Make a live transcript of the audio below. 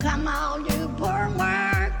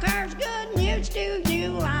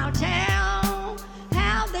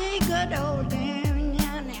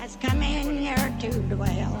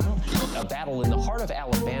battle in the heart of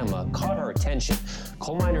Alabama caught our attention.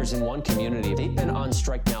 Coal miners in one community, they've been on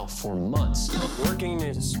strike now for months. Working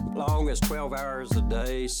as long as 12 hours a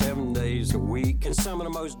day, 7 days a week, in some of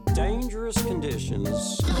the most dangerous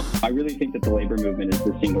conditions. I really think that the labor movement is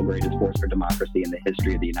the single greatest force for democracy in the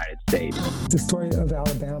history of the United States. The story of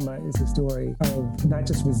Alabama is a story of not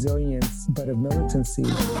just resilience, but of militancy.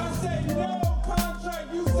 I say no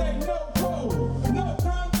contract, you say no code. No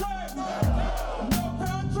contract, no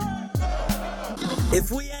contract. If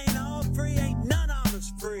we ain't all free, ain't none of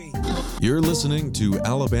us free. You're listening to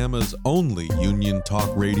Alabama's only union talk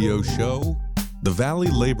radio show, The Valley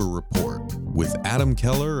Labor Report, with Adam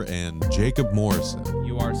Keller and Jacob Morrison.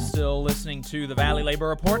 You are still listening to the Valley Labor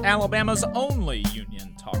Report, Alabama's only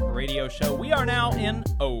union talk radio show. We are now in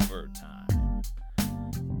overtime.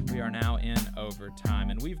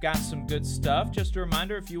 And we've got some good stuff. Just a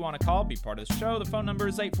reminder, if you want to call, be part of the show, the phone number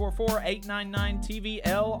is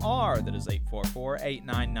 844-899-TVLR. That is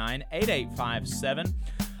 844-899-8857.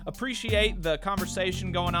 Appreciate the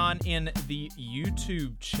conversation going on in the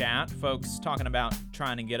YouTube chat. Folks talking about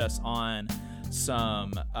trying to get us on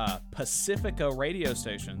some Pacifica radio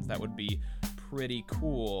stations. That would be pretty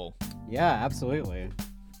cool. Yeah, absolutely.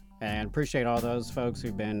 And appreciate all those folks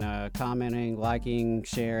who've been commenting, liking,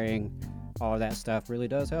 sharing. All of that stuff really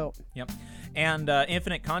does help. Yep. And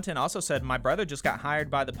Infinite Content also said, my brother just got hired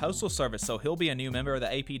by the Postal Service, so he'll be a new member of the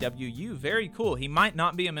APWU. Very cool. He might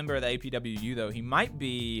not be a member of the APWU, though. He might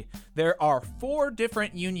be. There are 4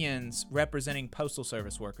 different unions representing Postal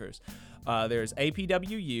Service workers. There's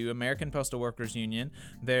APWU, American Postal Workers Union.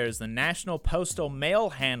 There's the National Postal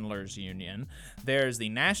Mail Handlers Union. There's the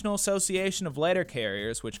National Association of Letter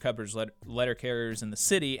Carriers, which covers letter carriers in the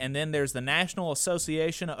city. And then there's the National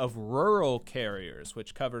Association of Rural Carriers,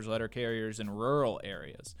 which covers letter carriers in rural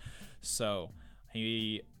areas. So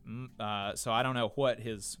I don't know what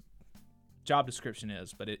his job description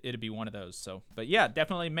is, but it'd be one of those. So, but yeah,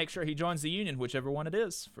 definitely make sure he joins the union, whichever one it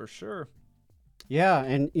is, for sure. Yeah,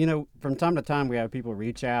 and, from time to time we have people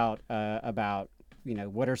reach out about,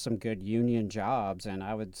 what are some good union jobs, and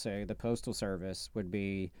I would say the Postal Service would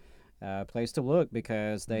be a place to look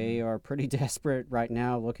because they are pretty desperate right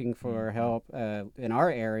now looking for help in our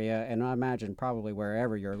area, and I imagine probably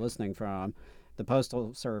wherever you're listening from, the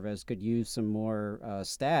Postal Service could use some more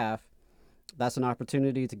staff. That's an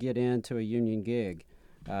opportunity to get into a union gig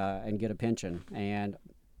and get a pension and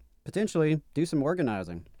potentially do some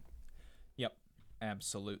organizing.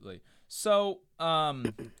 Absolutely. So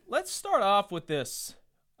let's start off with this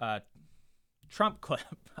Trump clip.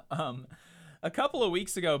 A couple of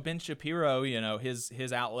weeks ago, Ben Shapiro,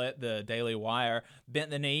 his outlet, the Daily Wire,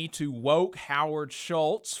 bent the knee to woke Howard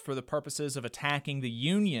Schultz for the purposes of attacking the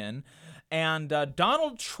union. And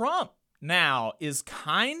Donald Trump now is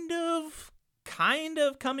kind of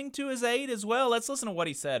coming to his aid as well. Let's listen to what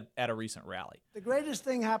he said at a recent rally. The greatest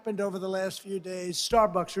thing happened over the last few days.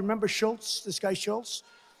 Starbucks. Remember Schultz, this guy Schultz?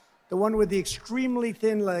 The one with the extremely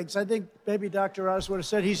thin legs. I think maybe Dr. Oz would have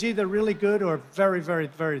said he's either really good or very, very,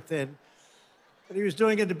 very thin. But he was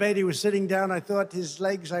doing a debate. He was sitting down. I thought his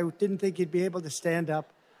legs, I didn't think he'd be able to stand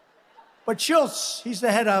up. But Schultz, he's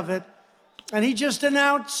the head of it. And he just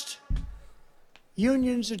announced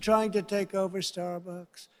unions are trying to take over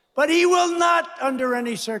Starbucks. But he will not, under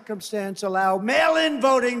any circumstance, allow mail-in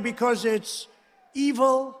voting because it's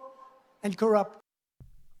evil and corrupt.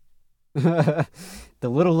 The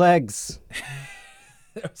little legs.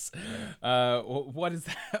 What is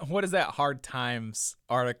that? What is that Hard Times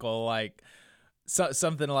article like?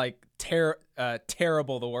 Something like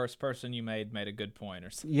terrible. The worst person you made a good point or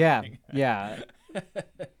something. Yeah.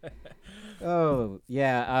 Oh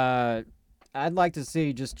yeah. I'd like to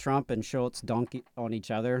see just Trump and Schultz donkey on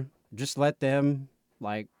each other. Just let them,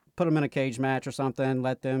 put them in a cage match or something.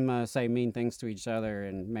 Let them say mean things to each other,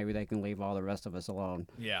 and maybe they can leave all the rest of us alone.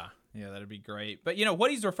 Yeah, that'd be great. But,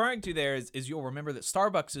 what he's referring to there is you'll remember that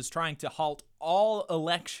Starbucks is trying to halt all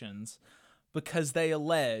elections because they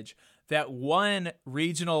allege that one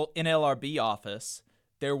regional NLRB office,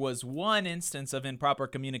 there was one instance of improper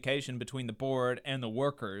communication between the board and the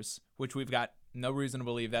workers, which we've got no reason to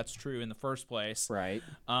believe that's true in the first place. Right.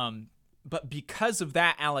 But because of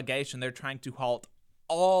that allegation, they're trying to halt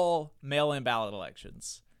all mail-in ballot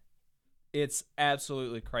elections. It's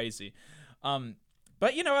absolutely crazy. But,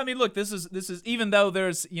 look, this is even though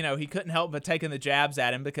there's, he couldn't help but taking the jabs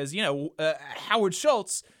at him because, Howard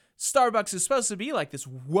Schultz, Starbucks is supposed to be like this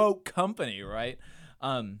woke company, right?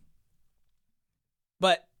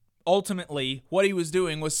 But ultimately, what he was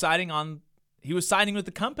doing was siding with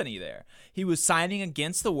the company there. He was siding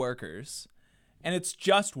against the workers And it's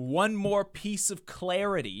just one more piece of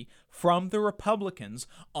clarity from the Republicans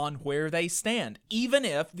on where they stand. Even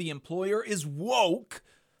if the employer is woke,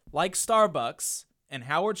 like Starbucks and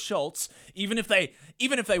Howard Schultz, even if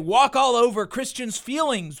they walk all over Christians'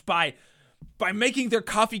 feelings by making their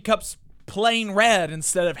coffee cups plain red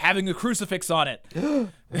instead of having a crucifix on it.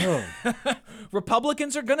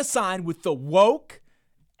 Republicans are going to side with the woke,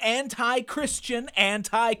 anti-Christian,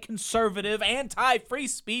 anti-conservative, anti-free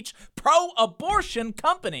speech, pro-abortion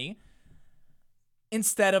company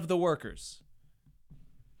instead of the workers.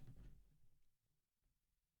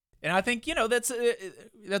 And I think,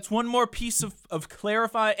 that's one more piece of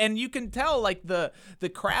clarify. And you can tell, like, the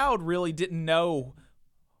crowd really didn't know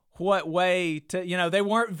what way to, they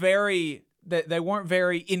weren't very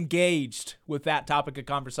engaged with that topic of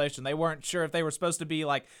conversation. They weren't sure if they were supposed to be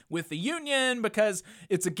like with the union because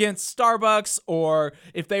it's against Starbucks, or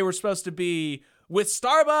if they were supposed to be with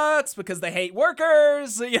Starbucks because they hate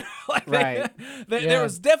workers. Right. There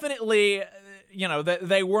was definitely,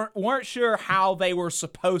 they weren't sure how they were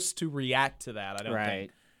supposed to react to that. I don't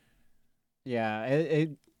think. Yeah.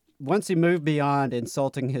 Once he moved beyond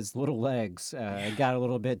insulting his little legs, it got a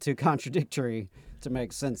little bit too contradictory to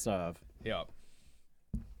make sense of. Yeah.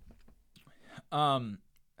 And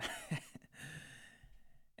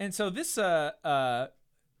so this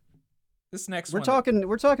next we're one,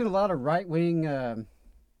 we're talking a lot of right-wing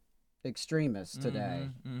extremists today.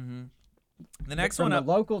 Mm-hmm. The next from one,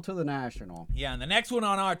 the local to the national. Yeah, and the next one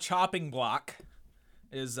on our chopping block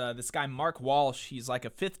is this guy Mark Walsh. He's like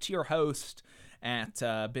a fifth-tier host at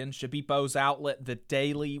Ben Shabipo's outlet, The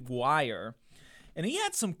Daily Wire. And he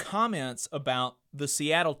had some comments about the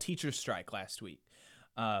Seattle teacher strike last week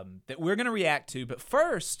that we're going to react to. But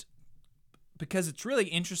first, because it's really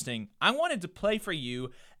interesting, I wanted to play for you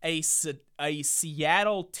a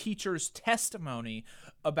Seattle teacher's testimony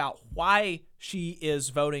about why she is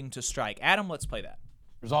voting to strike. Adam, let's play that.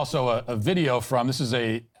 There's also a video from, this is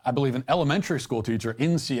I believe, an elementary school teacher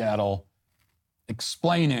in Seattle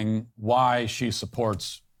explaining why she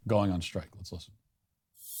supports going on strike. Let's listen.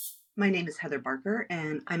 My name is Heather Barker,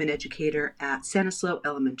 and I'm an educator at Stanislaus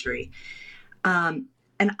Elementary. And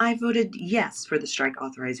I voted yes for the strike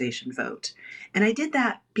authorization vote. And I did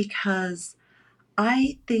that because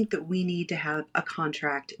I think that we need to have a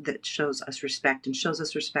contract that shows us respect, and shows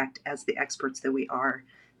us respect as the experts that we are,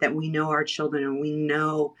 that we know our children and we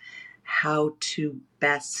know how to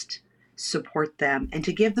best support them and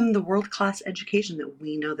to give them the world-class education that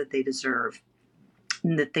we know that they deserve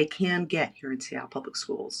and that they can get here in Seattle Public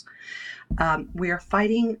Schools. We are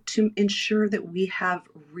fighting to ensure that we have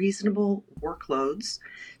reasonable workloads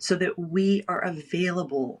so that we are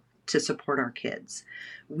available to support our kids.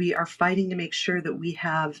 We are fighting to make sure that we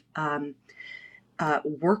have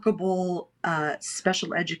workable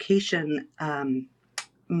special education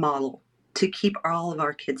model to keep all of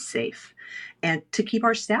our kids safe and to keep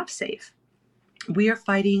our staff safe. We are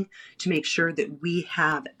fighting to make sure that we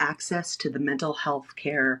have access to the mental health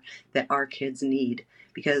care that our kids need,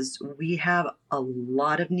 because we have a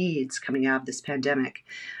lot of needs coming out of this pandemic.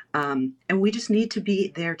 And we just need to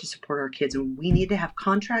be there to support our kids. And we need to have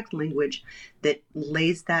contract language that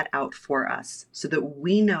lays that out for us so that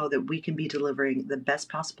we know that we can be delivering the best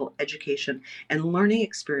possible education and learning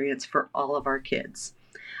experience for all of our kids.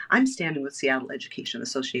 I'm standing with Seattle Education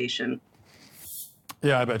Association.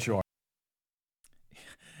 Yeah, I bet you are.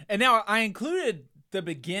 And now I included the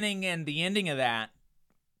beginning and the ending of that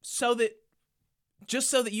so that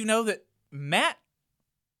you know that Matt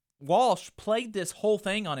Walsh played this whole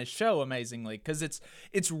thing on his show amazingly, because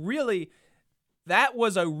it's really, that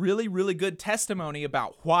was a really, really good testimony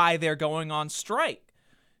about why they're going on strike.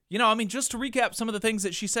 Just to recap some of the things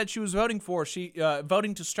that she said she was voting for,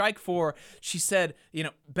 voting to strike for, she said,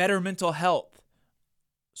 better mental health,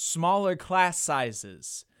 smaller class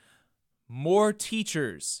sizes, more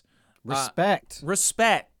teachers, respect,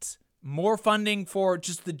 more funding for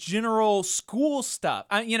just the general school stuff.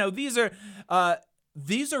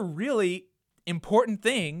 These are really important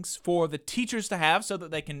things for the teachers to have so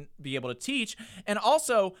that they can be able to teach, and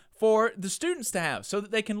also for the students to have so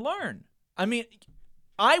that they can learn.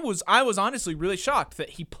 I was honestly really shocked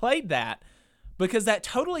that he played that, because that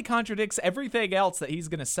totally contradicts everything else that he's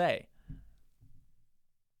going to say.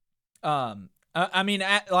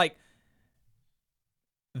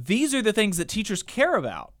 These are the things that teachers care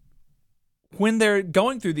about when they're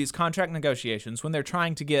going through these contract negotiations, when they're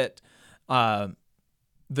trying to get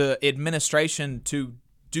the administration to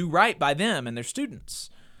do right by them and their students.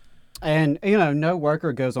 And, no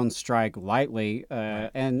worker goes on strike lightly.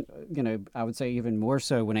 And, I would say even more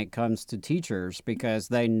so when it comes to teachers, because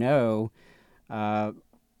they know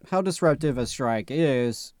how disruptive a strike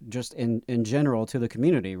is just in general to the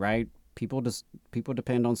community, right? People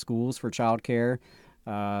depend on schools for childcare.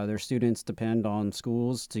 Their students depend on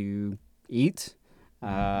schools to eat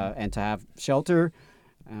and to have shelter.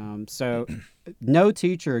 So no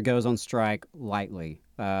teacher goes on strike lightly.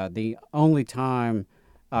 The only time,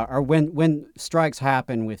 or when strikes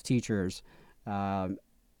happen with teachers,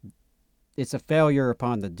 it's a failure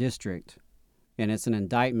upon the district, and it's an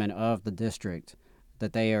indictment of the district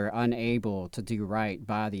that they are unable to do right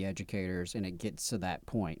by the educators, and it gets to that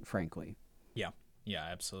point, frankly. Yeah,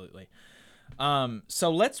 absolutely. So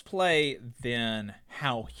let's play then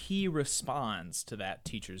how he responds to that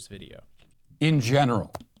teacher's video. In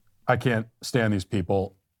general, I can't stand these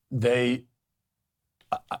people.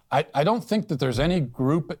 I don't think that there's any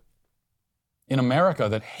group in America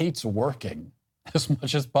that hates working as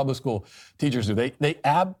much as public school teachers do.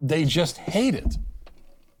 They just hate it.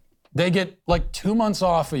 They get like 2 months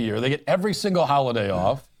off a year. They get every single holiday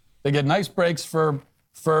off. They get nice breaks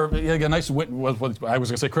they get a nice I was going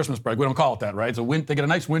to say Christmas break. We don't call it that, right? So they get a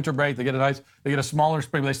nice winter break. They get a smaller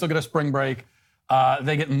spring, but they still get a spring break.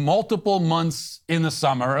 They get multiple months in the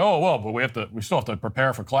summer. Oh, well, but we still have to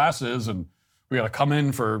prepare for classes, and we got to come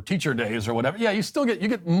in for teacher days or whatever. Yeah, you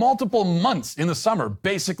get multiple months in the summer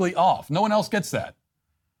basically off. No one else gets that.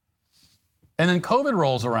 And then COVID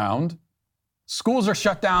rolls around. Schools are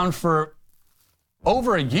shut down for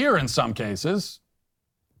over a year in some cases.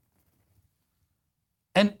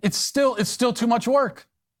 And it's still too much work.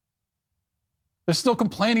 They're still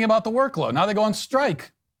complaining about the workload. Now they go on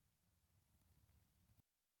strike.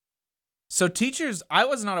 So teachers, I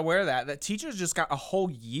was not aware of that teachers just got a whole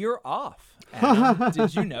year off. Adam,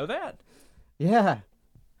 did you know that? Yeah.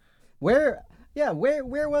 Where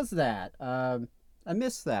was that? I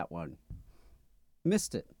missed that one.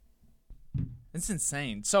 Missed it. It's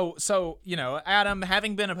insane. So Adam,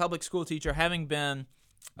 having been a public school teacher, having been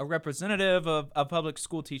a representative of public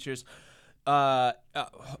school teachers,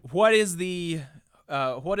 what is the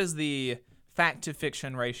fact to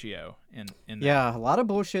fiction ratio in that? Yeah, a lot of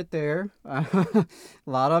bullshit there. A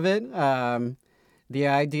lot of it. The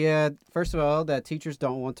idea, first of all, that teachers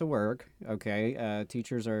don't want to work. Okay,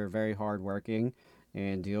 teachers are very hardworking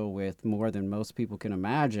and deal with more than most people can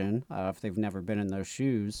imagine if they've never been in those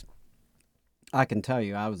shoes. I can tell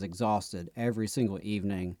you, I was exhausted every single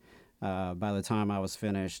evening. By the time I was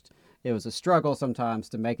finished, it was a struggle sometimes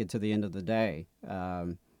to make it to the end of the day.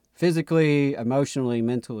 Physically, emotionally,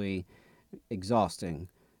 mentally exhausting.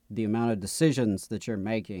 The amount of decisions that you're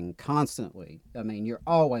making constantly. I mean, you're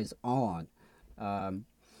always on.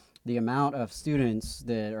 The amount of students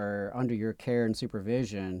that are under your care and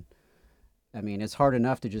supervision, I mean, it's hard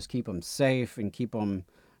enough to just keep them safe and keep them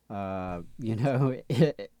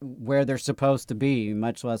where they're supposed to be,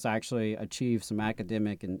 much less actually achieve some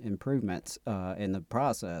academic improvements in the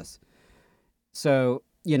process. So,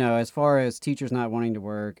 as far as teachers not wanting to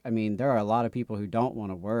work, I mean, there are a lot of people who don't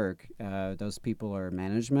want to work. Those people are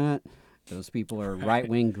management. Those people are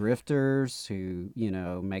right-wing grifters who,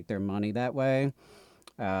 make their money that way.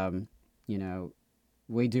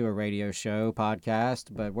 We do a radio show, podcast,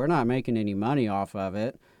 but we're not making any money off of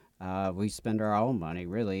it. We spend our own money,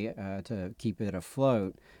 really, to keep it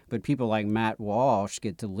afloat. But people like Matt Walsh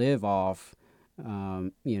get to live off,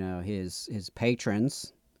 his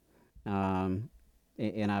patrons.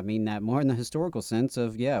 And I mean that more in the historical sense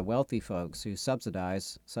of, wealthy folks who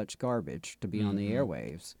subsidize such garbage to be on the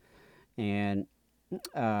airwaves. And,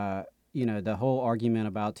 the whole argument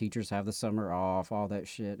about teachers have the summer off, all that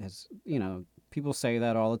shit has, people say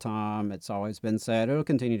that all the time. It's always been said. It'll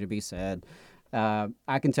continue to be said.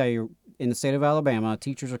 I can tell you, in the state of Alabama,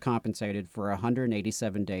 teachers are compensated for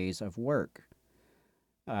 187 days of work.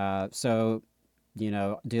 So,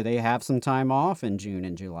 do they have some time off in June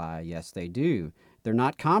and July? Yes, they do. They're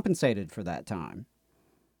not compensated for that time,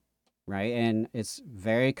 right? And it's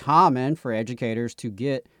very common for educators to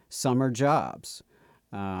get summer jobs,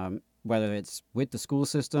 whether it's with the school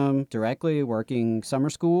system directly working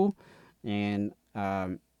summer school. And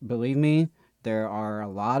believe me, there are a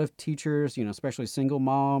lot of teachers, especially single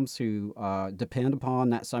moms who depend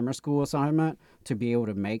upon that summer school assignment to be able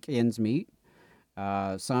to make ends meet.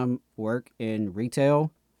 Some work in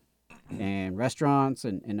retail and restaurants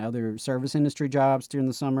and other service industry jobs during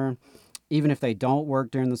the summer. Even if they don't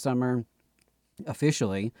work during the summer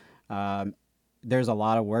officially, there's a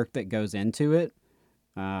lot of work that goes into it.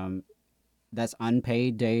 That's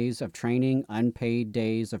unpaid days of training, unpaid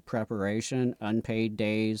days of preparation, unpaid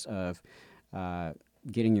days of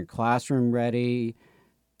getting your classroom ready.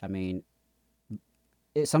 I mean,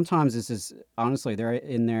 sometimes this is, honestly, they're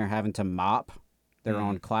in there having to mop their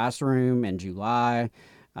own classroom in July.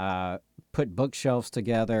 put bookshelves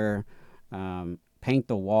together, paint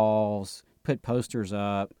the walls, put posters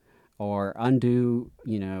up, or undo,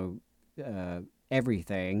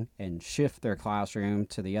 everything and shift their classroom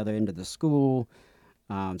to the other end of the school.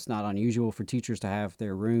 It's not unusual for teachers to have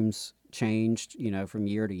their rooms changed, from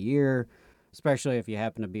year to year, especially if you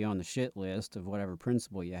happen to be on the shit list of whatever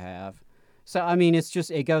principal you have. So,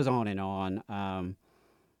 it goes on and on.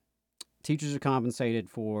 Teachers are compensated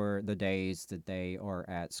for the days that they are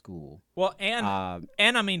at school. Well,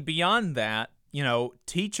 and beyond that,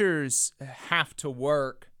 teachers have to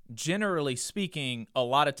work. Generally speaking, a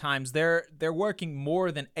lot of times they're working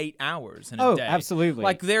more than 8 hours in a day. Oh, absolutely.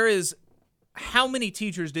 Like there is, how many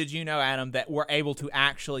teachers did you know, Adam, that were able to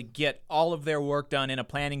actually get all of their work done in a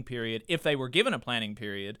planning period, if they were given a planning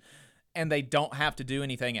period, and they don't have to do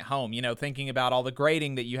anything at home? Thinking about all the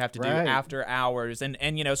grading that you have to do after hours, and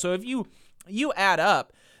so if you add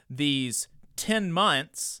up these 10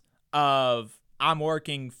 months of I'm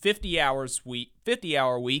working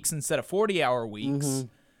 50-hour weeks instead of 40-hour weeks,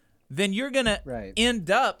 then you're going to end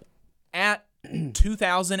up at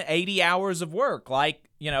 2,080 hours of work like,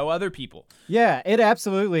 other people. Yeah,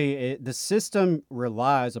 the system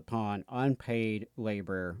relies upon unpaid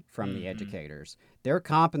labor from the educators. They're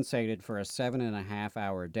compensated for a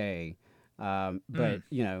 7.5-hour day. But,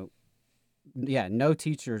 no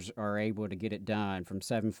teachers are able to get it done from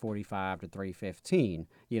 7:45 to 3:15.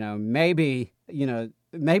 Maybe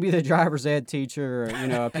the driver's ed teacher, or,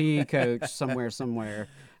 a PE coach somewhere,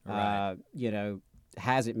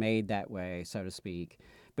 has it made that way, so to speak.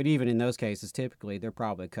 But even in those cases, typically they're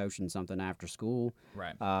probably coaching something after school.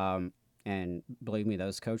 Right. And believe me,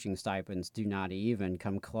 those coaching stipends do not even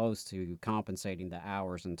come close to compensating the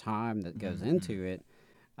hours and time that goes into it.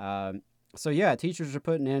 So yeah, teachers are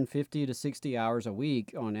putting in 50 to 60 hours a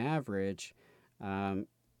week on average. And,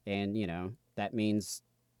 that means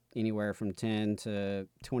anywhere from 10 to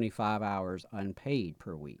 25 hours unpaid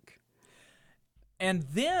per week. And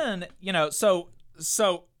then,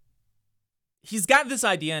 so he's got this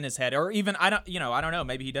idea in his head, or even, I don't know,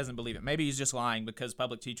 maybe he doesn't believe it. Maybe he's just lying because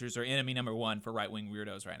public teachers are enemy number one for right-wing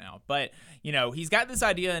weirdos right now. But, he's got this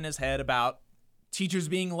idea in his head about teachers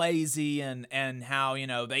being lazy and how,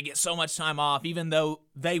 they get so much time off even though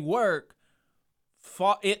they work.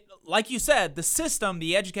 Like you said,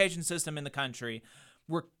 the education system in the country,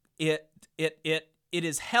 it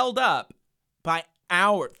is held up by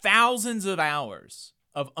thousands of hours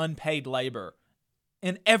of unpaid labor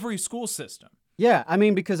in every school system. Yeah,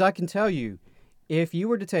 because I can tell you, if you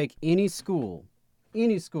were to take any school,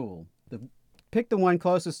 pick the one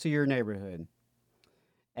closest to your neighborhood,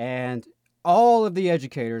 and all of the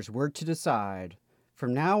educators were to decide,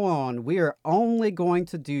 from now on, we are only going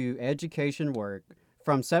to do education work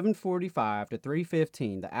from 7:45 to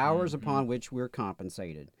 3:15, the hours upon which we're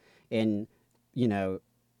compensated. And,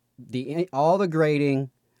 all the grading,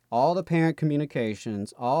 all the parent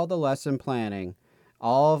communications, all the lesson planning,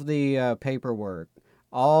 all of the paperwork,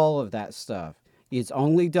 all of that stuff is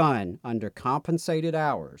only done under compensated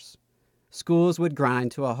hours. Schools would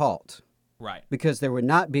grind to a halt. Right. Because there would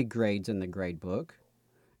not be grades in the grade book.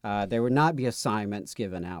 There would not be assignments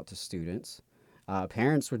given out to students.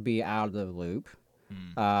 Parents would be out of the loop.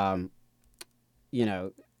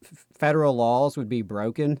 Federal laws would be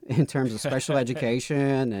broken in terms of special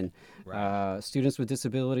education and students with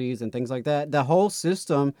disabilities and things like that. The whole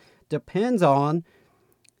system depends on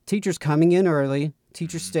teachers coming in early,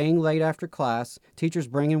 teachers staying late after class, teachers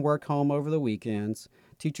bringing work home over the weekends,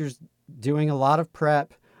 teachers doing a lot of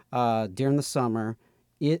prep during the summer.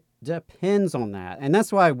 It depends on that. And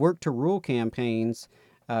that's why work-to-rule campaigns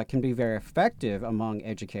can be very effective among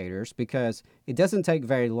educators, because it doesn't take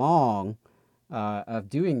very long of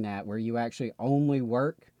doing that, where you actually only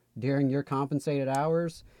work during your compensated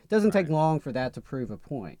hours. It doesn't take long for that to prove a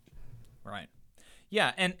point. Right.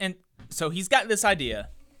 Yeah, and so he's got this idea,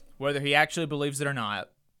 whether he actually believes it or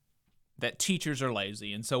not, that teachers are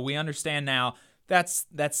lazy. And so we understand now that's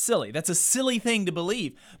silly. That's a silly thing to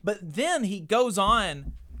believe. But then he goes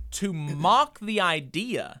on to mock the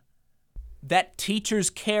idea that teachers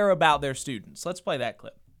care about their students. Let's play that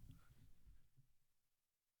clip.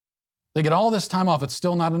 They get all this time off. It's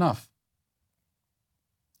still not enough.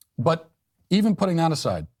 But even putting that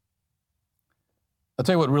aside, I'll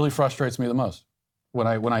tell you what really frustrates me the most when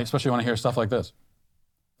I especially when I hear stuff like this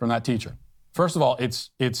from that teacher. First of all, it's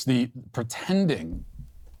the pretending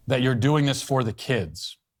that you're doing this for the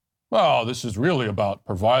kids. Well, this is really about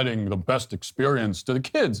providing the best experience to the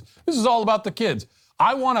kids. This is all about the kids.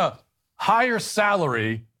 I want a higher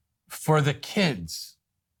salary for the kids.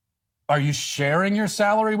 Are you sharing your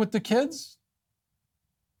salary with the kids?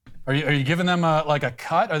 Are you giving them like a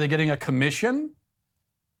cut? Are they getting a commission?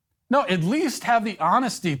 No, at least have the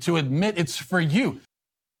honesty to admit it's for you.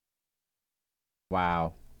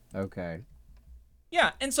 Wow. Okay.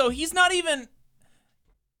 Yeah, and so he's not even...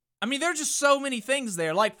 I mean, there are just so many things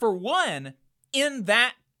there. Like, for one, in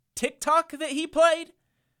that TikTok that he played,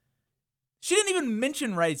 she didn't even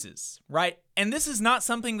mention raises, right? And this is not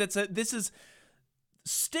something this is...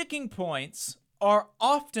 Sticking points are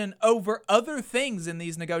often over other things in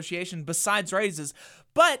these negotiations besides raises,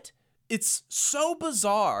 but it's so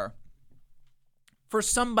bizarre for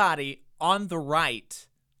somebody on the right,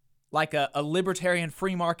 like a libertarian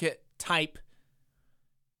free market type,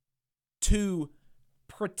 to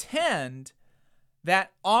pretend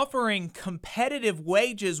that offering competitive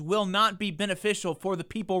wages will not be beneficial for the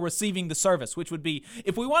people receiving the service, which would be,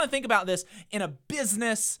 if we want to think about this in a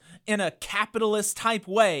business, in a capitalist type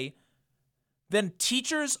way, then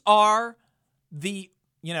teachers are the,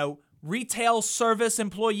 retail service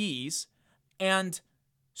employees, and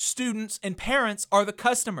students and parents are the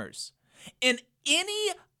customers. In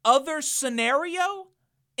any other scenario,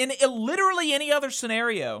 in literally any other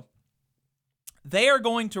scenario, they are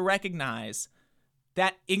going to recognize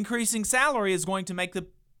that increasing salary is going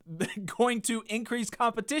to increase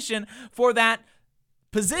competition for that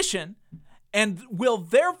position, and will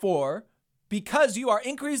therefore, because you are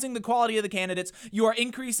increasing the quality of the candidates, you are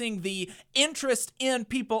increasing the interest in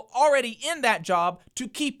people already in that job to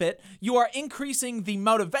keep it, you are increasing the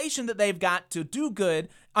motivation that they've got to do good.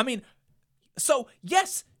 I mean, so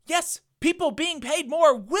yes, people being paid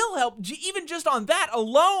more will help. Even just on that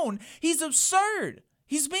alone, he's absurd.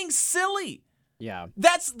 He's being silly. Yeah.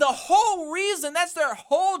 That's the whole reason. That's their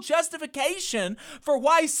whole justification for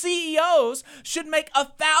why CEOs should make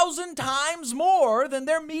 1,000 times more than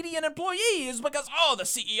their median employees, because, the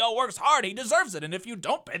CEO works hard, he deserves it. And if you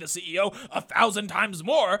don't pay the CEO 1,000 times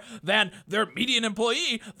more than their median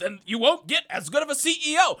employee, then you won't get as good of a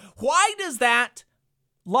CEO. Why does that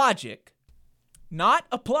logic not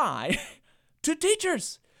apply to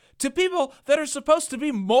teachers? To people that are supposed to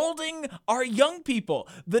be molding our young people,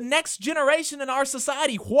 the next generation in our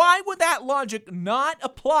society? Why would that logic not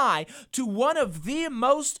apply to one of the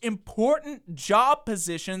most important job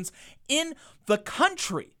positions in the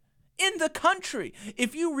country? In the country.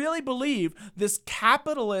 If you really believe this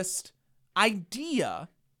capitalist idea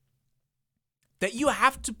that you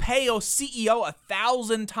have to pay a CEO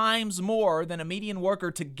 1,000 times more than a median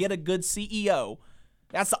worker to get a good CEO,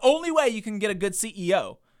 that's the only way you can get a good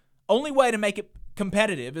CEO. Only way to make it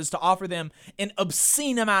competitive is to offer them an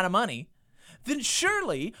obscene amount of money, then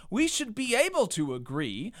surely we should be able to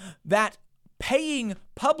agree that paying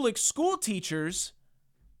public school teachers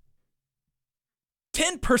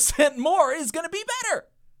 10% more is going to be better.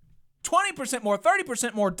 20% more,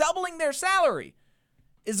 30% more, doubling their salary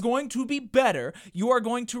is going to be better. You are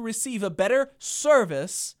going to receive a better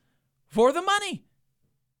service for the money.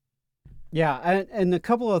 Yeah, and a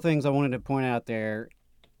couple of things I wanted to point out there.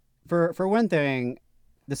 For one thing,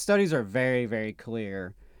 the studies are very, very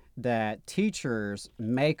clear that teachers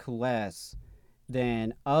make less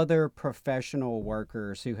than other professional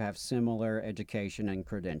workers who have similar education and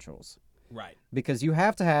credentials. Right. Because you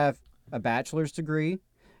have to have a bachelor's degree,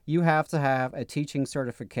 you have to have a teaching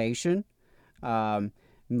certification.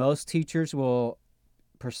 Most teachers will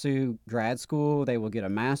pursue grad school, they will get a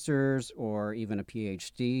master's or even a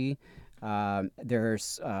PhD.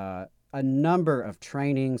 There's a number of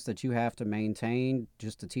trainings that you have to maintain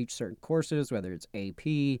just to teach certain courses, whether it's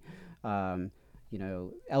AP.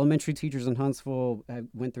 Elementary teachers in Huntsville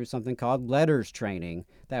went through something called letters training.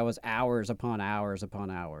 That was hours upon hours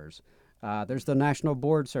upon hours. There's the national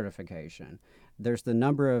board certification. There's the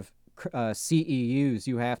number of CEUs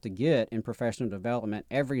you have to get in professional development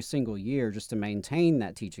every single year just to maintain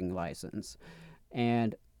that teaching license.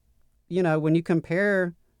 And, when you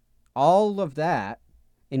compare all of that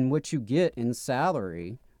in what you get in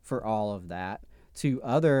salary for all of that to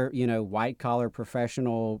other, white collar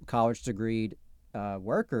professional college degreed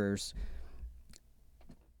workers,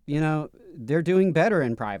 they're doing better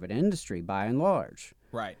in private industry by and large.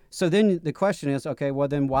 Right. So then the question is, okay, well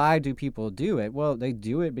then why do people do it? Well, they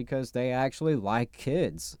do it because they actually like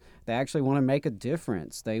kids. They actually want to make a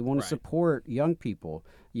difference. They want to support young people.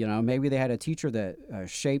 Maybe they had a teacher that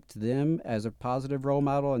shaped them as a positive role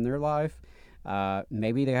model in their life.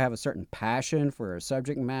 Maybe they have a certain passion for a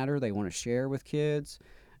subject matter they want to share with kids.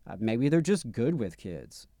 Maybe they're just good with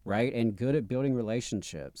kids, right? And good at building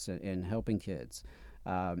relationships and helping kids.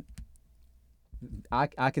 I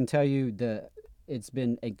can tell you that it's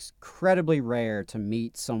been incredibly rare to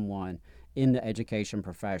meet someone in the education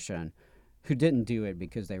profession who didn't do it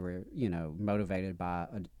because they were, motivated by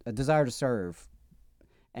a desire to serve.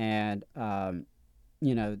 And,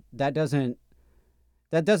 that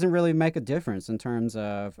doesn't really make a difference in terms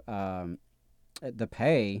of the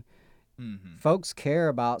pay. Mm-hmm. Folks care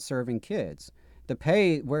about serving kids. The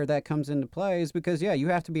pay, where that comes into play, is because, you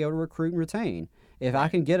have to be able to recruit and retain. If I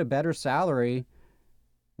can get a better salary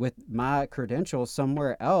with my credentials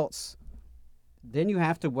somewhere else, then you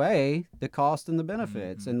have to weigh the cost and the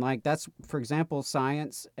benefits. Mm-hmm. And that's, for example,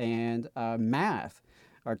 science and math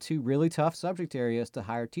are two really tough subject areas to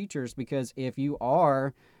hire teachers, because if you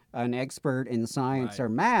are an expert in science or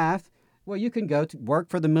math, well, you can go to work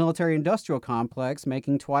for the military industrial complex,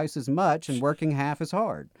 making twice as much and working half as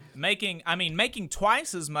hard. Making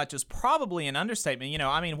twice as much is probably an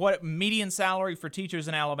understatement. What median salary for teachers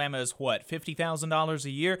in Alabama is what, $50,000 a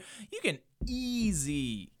year? You can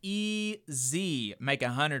easy make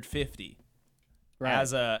 $150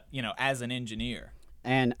 as as an engineer.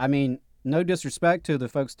 And no disrespect to the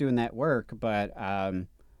folks doing that work, but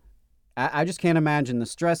I just can't imagine the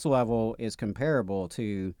stress level is comparable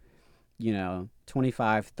to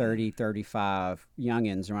 25, 30, 35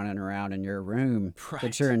 youngins running around in your room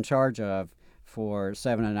that you're in charge of for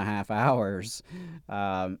 7.5 hours.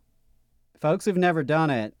 Folks who've never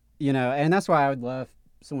done it, and that's why I would love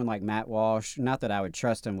someone like Matt Walsh. Not that I would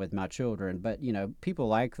trust him with my children, but, people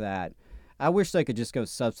like that. I wish they could just go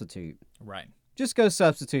substitute. Right. Just go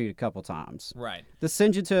substitute a couple times. Right. Just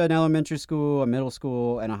send you to an elementary school, a middle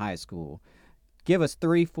school, and a high school. Give us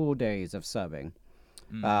 3 full days of subbing.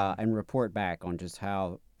 And report back on just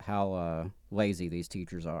how lazy these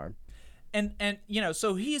teachers are. And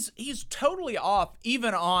so he's totally off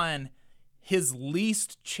even on his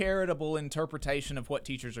least charitable interpretation of what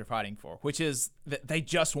teachers are fighting for, which is that they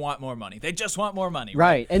just want more money. They just want more money.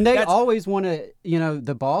 Right. And they always want to,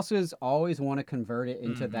 the bosses always want to convert it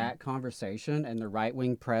into that conversation, and the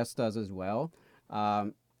right-wing press does as well.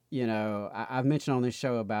 I've mentioned on this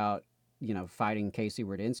show about fighting Casey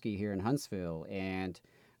Radinsky here in Huntsville. And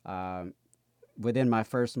within my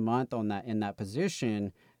first month in that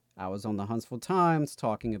position, I was on the Huntsville Times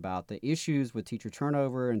talking about the issues with teacher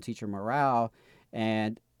turnover and teacher morale.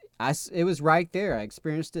 And it was right there. I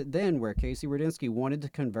experienced it then, where Casey Radinsky wanted to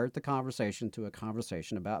convert the conversation to a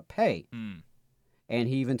conversation about pay. And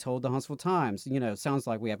he even told the Huntsville Times, it sounds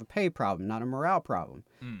like we have a pay problem, not a morale problem.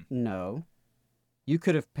 No. You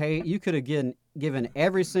could have given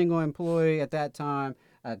every single employee at that time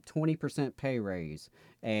a 20% pay raise,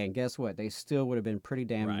 and guess what? They still would have been pretty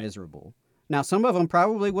damn miserable. Now, some of them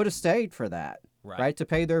probably would have stayed for that, right, to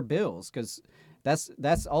pay their bills, because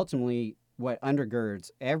that's ultimately what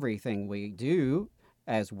undergirds everything we do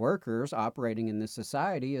as workers operating in this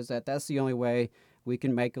society, is that's the only way we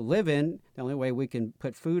can make a living. The only way we can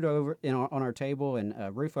put food on our table and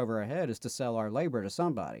a roof over our head is to sell our labor to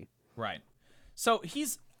somebody. Right. So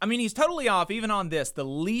he's totally off even on this, the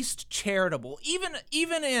least charitable,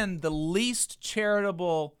 even in the least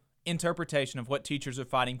charitable interpretation of what teachers are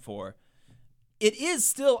fighting for. It is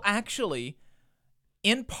still actually,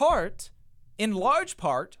 in large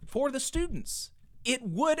part, for the students. It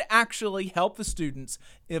would actually help the students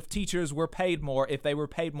if teachers were paid more, if they were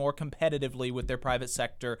paid more competitively with their private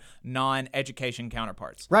sector non-education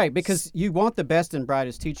counterparts. Right, because you want the best and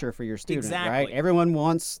brightest teacher for your student, exactly. Right? Everyone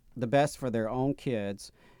wants the best for their own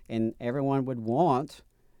kids, and everyone would want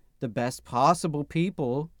the best possible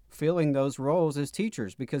people filling those roles as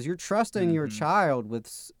teachers, because you're trusting your child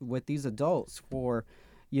with these adults for,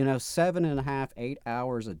 7.5, 8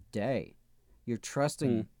 hours a day. You're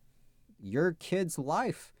trusting your kid's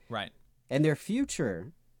life, right, and their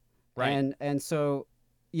future, right, and so,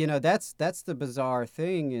 that's the bizarre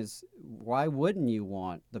thing, is why wouldn't you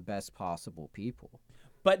want the best possible people?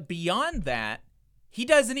 But beyond that, he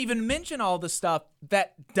doesn't even mention all the stuff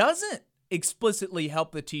that doesn't explicitly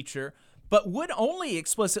help the teacher, but would only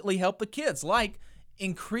explicitly help the kids, like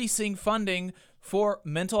increasing funding for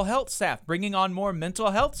mental health staff, bringing on more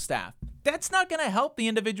mental health staff. That's not going to help the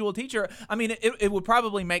individual teacher. I mean, it would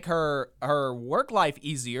probably make her work life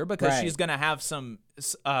easier, because she's going to have some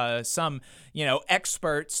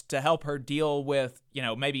experts to help her deal with,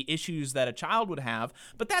 maybe issues that a child would have.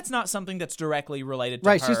 But that's not something that's directly related to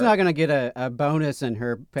her. Right, she's not going to get a bonus in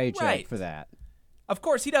her paycheck for that. Of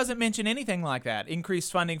course, he doesn't mention anything like that.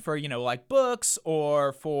 Increased funding for, like books,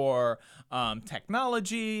 or for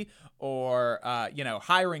technology, or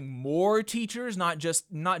hiring more teachers, not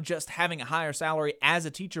just having a higher salary as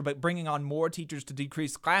a teacher, but bringing on more teachers to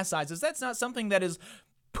decrease class sizes. That's not something that is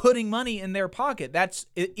putting money in their pocket.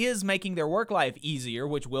 It is making their work life easier,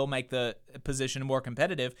 which will make the position more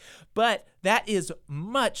competitive, but that is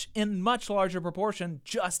in much larger proportion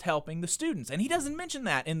just helping the students. And he doesn't mention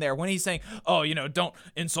that in there when he's saying, oh, don't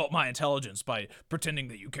insult my intelligence by pretending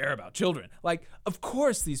that you care about children. Like, of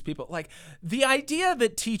course these people, like, the idea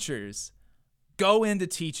that teachers go into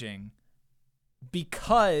teaching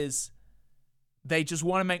because they just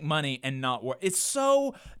want to make money and not work. It's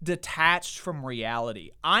so detached from reality.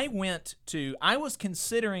 I was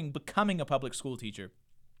considering becoming a public school teacher,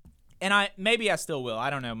 and maybe I still will. I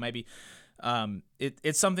don't know. Maybe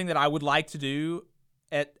it's something that I would like to do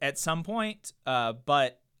at some point,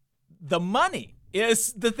 but the money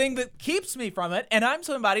is the thing that keeps me from it, and I'm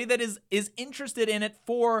somebody that is interested in it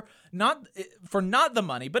for not the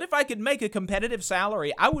money, but if I could make a competitive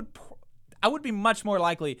salary, I would be much more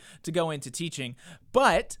likely to go into teaching.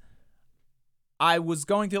 But I was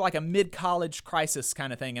going through like a mid-college crisis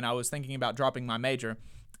kind of thing, and I was thinking about dropping my major.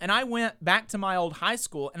 And I went back to my old high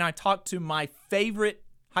school, and I talked to my favorite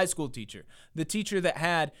high school teacher, the teacher that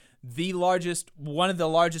had one of the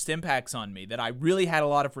largest impacts on me, that I really had a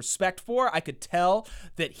lot of respect for. I could tell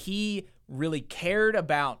that he really cared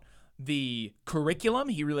about the curriculum.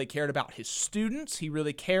 He really cared about his students. He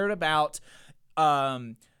really cared about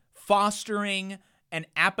fostering an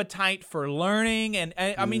appetite for learning, and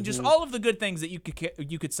I mean, just all of the good things that you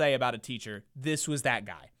could say about a teacher. This was that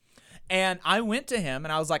guy. And I went to him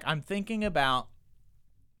and I was like, I'm thinking about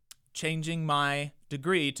changing my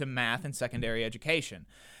degree to math and secondary education.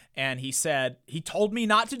 And he told me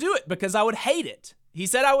not to do it because I would hate it. He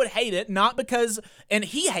said I would hate it, and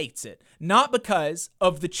he hates it, not because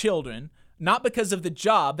of the children, not because of the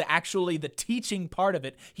job, the teaching part of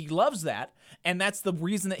it. He loves that, and that's the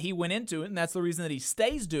reason that he went into it, and that's the reason that he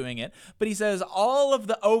stays doing it. But he says all of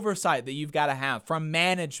the oversight that you've got to have from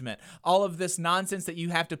management, all of this nonsense that you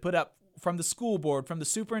have to put up from the school board, from the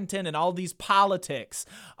superintendent, all these politics,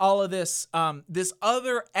 all of this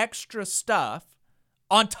other extra stuff,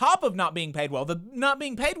 on top of not being paid well. The not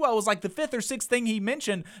being paid well was like the fifth or sixth thing he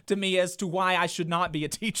mentioned to me as to why I should not be a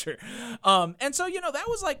teacher. And so,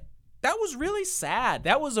 that was really sad.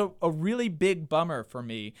 That was a really big bummer for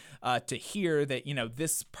me to hear that,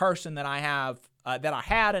 this person that I have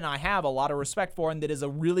a lot of respect for, and that is a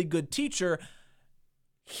really good teacher,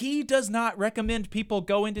 he does not recommend people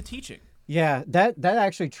go into teaching. Yeah, that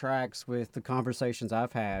actually tracks with the conversations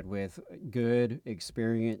I've had with good,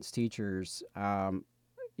 experienced teachers.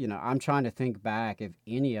 I'm trying to think back if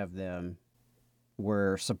any of them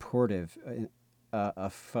were supportive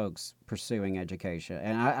of folks pursuing education.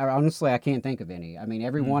 And I honestly, I can't think of any. I mean,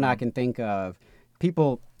 everyone I can think of,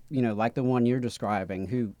 people, like the one you're describing,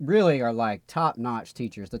 who really are like top-notch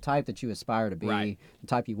teachers, the type that you aspire to be, right, the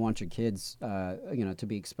type you want your kids, to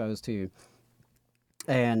be exposed to.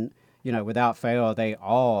 And, without fail, they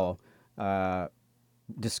all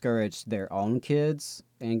discouraged their own kids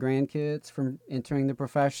and grandkids from entering the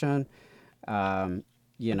profession.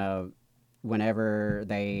 Whenever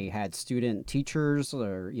they had student teachers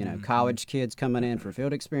or, college kids coming in for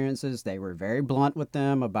field experiences, they were very blunt with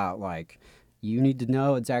them about, like, you need to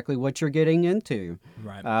know exactly what you're getting into.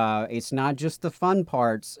 Right. It's not just the fun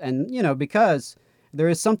parts. And, because there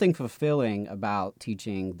is something fulfilling about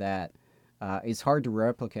teaching that is hard to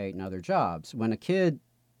replicate in other jobs. When a kid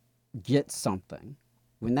gets something,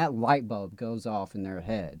 when that light bulb goes off in their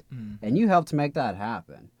head, and you help to make that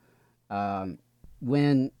happen,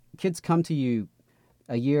 when kids come to you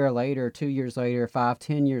a year later, 2 years later, 5,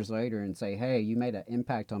 10 years later, and say, hey, you made an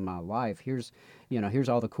impact on my life. Here's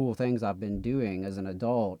all the cool things I've been doing as an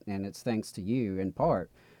adult, and it's thanks to you in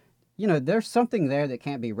part. There's something there that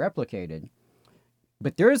can't be replicated.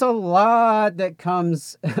 But there's a lot that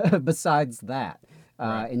comes besides that,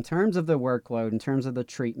 right, in terms of the workload, in terms of the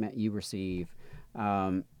treatment you receive,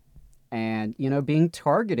 and, being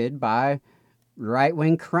targeted by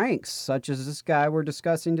right-wing cranks, such as this guy we're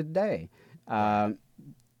discussing today.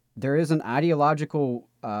 There is an ideological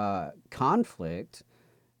conflict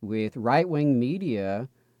with right-wing media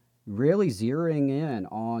really zeroing in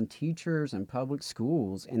on teachers and public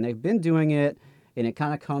schools, and they've been doing it, and it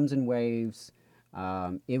kind of comes in waves.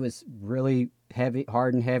 It was really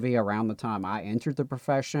hard and heavy around the time I entered the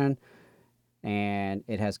profession, and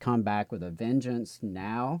it has come back with a vengeance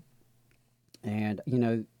now. And,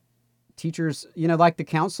 teachers, like the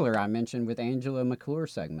counselor I mentioned with Angela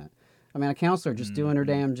McClure's segment. I mean, a counselor just doing her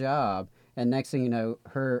damn job, and next thing you know,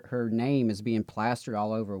 her name is being plastered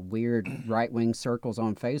all over weird right-wing circles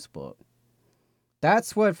on Facebook.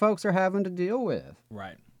 That's what folks are having to deal with.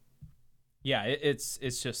 Right. Yeah, it's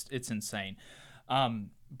insane.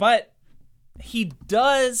 But he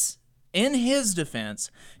does in his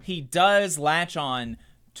defense, he does latch on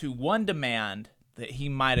to one demand that he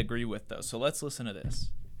might agree with, though. So let's listen to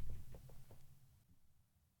this.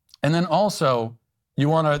 And then also,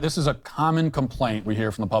 this is a common complaint we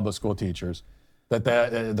hear from the public school teachers, that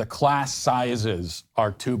the class sizes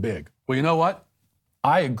are too big. Well, you know what?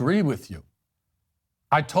 I agree with you.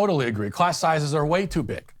 I totally agree. Class sizes are way too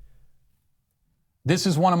big. This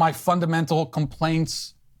is one of my fundamental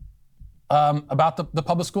complaints about the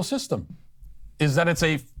public school system, is that it's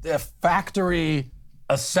a factory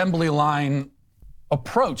assembly line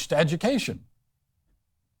approach to education.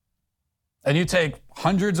 And you take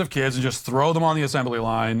hundreds of kids and just throw them on the assembly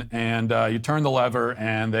line, and you turn the lever,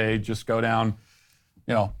 and they just go down,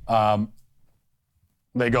 they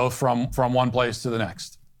go from one place to the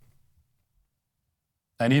next.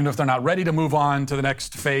 And even if they're not ready to move on to the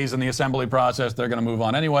next phase in the assembly process, they're going to move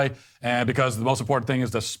on anyway, and because the most important thing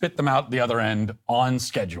is to spit them out the other end on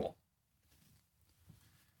schedule.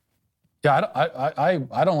 Yeah,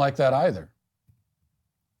 I don't like that either.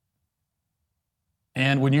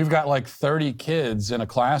 And when you've got like 30 kids in a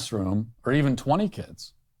classroom, or even 20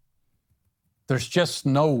 kids, there's just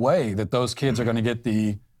no way that those kids are going to get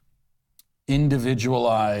the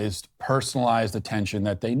individualized, personalized attention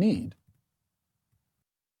that they need.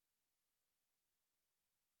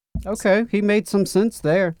 Okay, he made some sense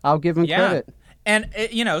there. I'll give him credit. And,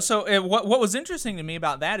 what was interesting to me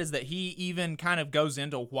about that is that he even kind of goes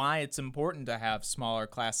into why it's important to have smaller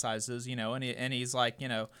class sizes, and he's like,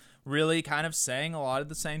 really kind of saying a lot of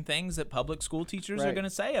the same things that public school teachers are going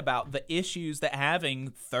to say about the issues that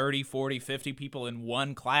having 30, 40, 50 people in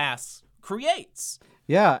one class creates.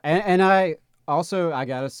 Yeah, and I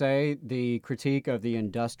got to say, the critique of the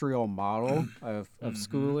industrial model of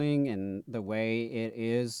schooling and the way it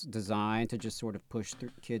is designed to just sort of push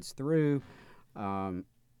kids through,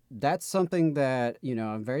 that's something that,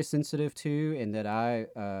 I'm very sensitive to, and that I,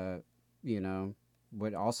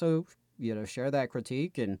 would also, share that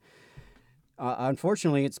critique. And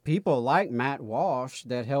unfortunately, it's people like Matt Walsh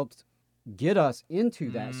that helped get us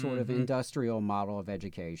into that sort of industrial model of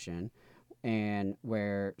education, and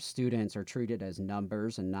where students are treated as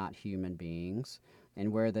numbers and not human beings,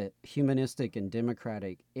 and where the humanistic and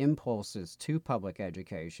democratic impulses to public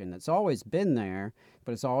education, that's always been there,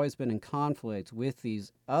 but it's always been in conflict with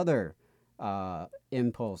these other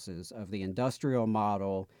impulses of the industrial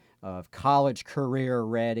model, of college career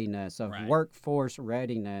readiness, of workforce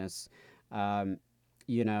readiness.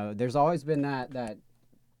 There's always been that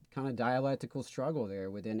kind of dialectical struggle there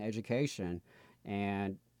within education.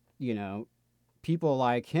 And, people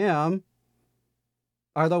like him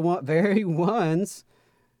are the very ones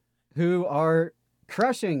who are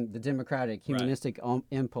crushing the democratic humanistic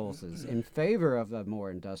impulses in favor of a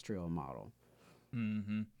more industrial model.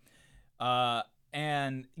 Mm-hmm.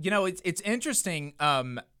 And, it's interesting.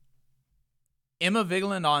 Emma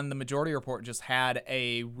Vigeland on the Majority Report just had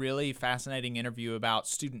a really fascinating interview about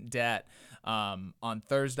student debt on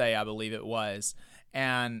Thursday, I believe it was.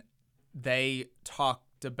 And they talked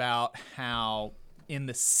about how in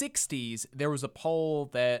the 60s there was a poll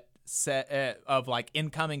that said of like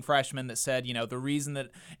incoming freshmen that said, the reason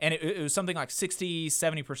that, and it was something like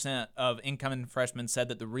 60-70% of incoming freshmen said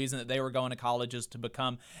that the reason that they were going to college is to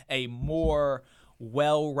become a more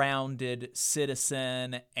well-rounded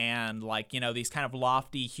citizen, and these kind of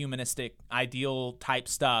lofty humanistic ideal type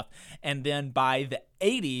stuff. And then by the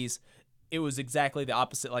 80s, it was exactly the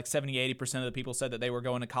opposite. Like 70-80% of the people said that they were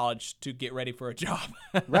going to college to get ready for a job.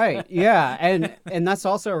 Right. Yeah. And that's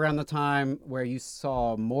also around the time where you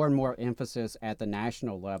saw more and more emphasis at the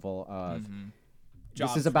national level of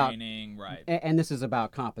job this is training, about, right. And this is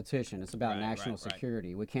about competition. It's about national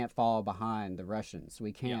security. Right. We can't fall behind the Russians.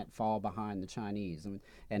 We can't fall behind the Chinese.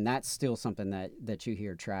 And that's still something that you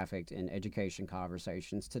hear trafficked in education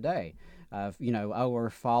conversations today of, we're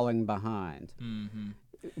falling behind. Mm-hmm.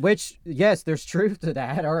 Which, yes, there's truth to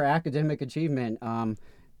that. Our academic achievement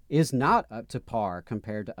is not up to par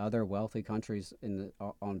compared to other wealthy countries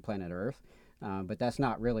on planet Earth. But that's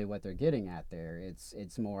not really what they're getting at there.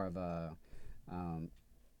 It's more of a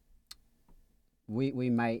we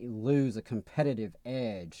might lose a competitive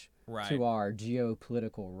edge to our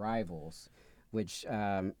geopolitical rivals, which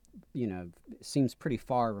seems pretty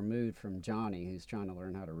far removed from Johnny, who's trying to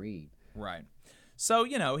learn how to read. Right. So,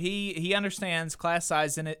 he understands class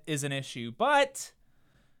size is an issue, but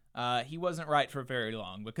he wasn't right for very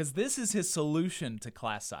long, because this is his solution to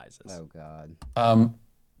class sizes. Oh, God.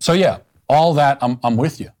 So, yeah, all that, I'm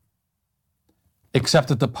with you. Except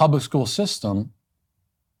that the public school system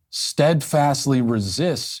steadfastly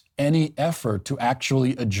resists any effort to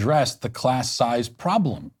actually address the class size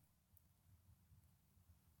problem.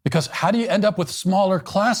 Because how do you end up with smaller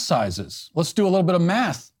class sizes? Let's do a little bit of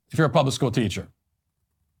math if you're a public school teacher.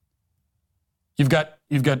 You've got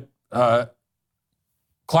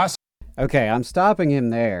class. Okay, I'm stopping him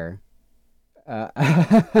there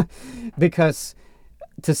because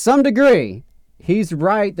to some degree, he's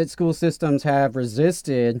right that school systems have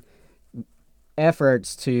resisted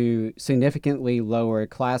efforts to significantly lower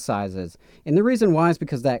class sizes. And the reason why is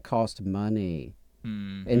because that costs money.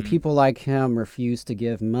 Mm-hmm. And people like him refuse to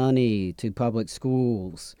give money to public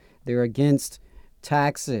schools. They're against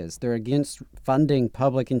taxes. They're against funding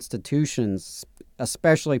public institutions,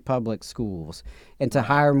 especially public schools. And to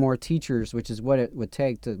hire more teachers, which is what it would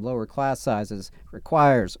take to lower class sizes,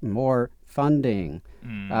 requires more funding.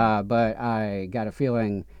 But I got a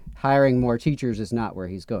feeling hiring more teachers is not where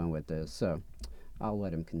he's going with this. So I'll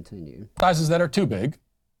let him continue. Sizes that are too big.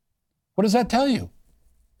 What does that tell you?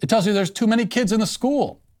 It tells you there's too many kids in the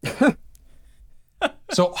school.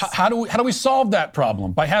 So how do we solve that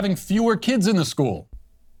problem? By having fewer kids in the school.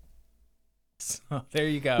 So there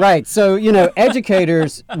you go. Right. So,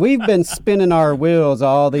 educators, we've been spinning our wheels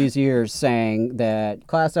all these years saying that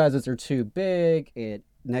class sizes are too big. It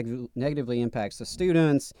negatively impacts the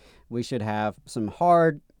students. We should have some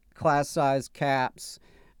hard class size caps,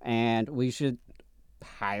 and we should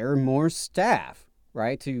hire more staff,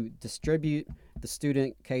 right, to distribute the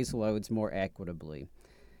student caseloads more equitably.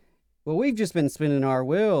 Well, we've just been spinning our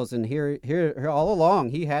wheels, and here all along,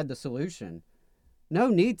 he had the solution. No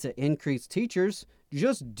need to increase teachers,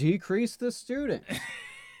 just decrease the student.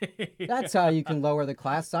 That's how you can lower the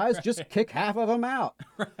class size. Just kick half of them out.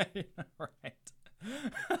 Right.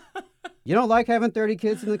 You don't like having 30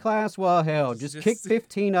 kids in the class? Well, hell, just kick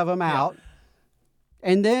 15 of them out,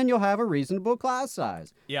 and then you'll have a reasonable class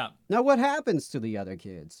size. Yeah. Now, what happens to the other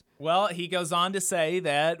kids? Well, he goes on to say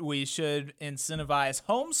that we should incentivize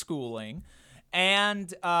homeschooling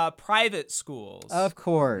and private schools. Of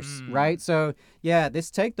course, right? So,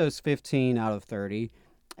 take those 15 out of 30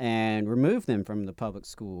 and remove them from the public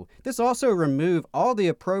school. This also remove all the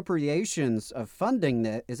appropriations of funding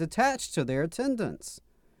that is attached to their attendance.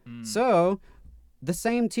 So, the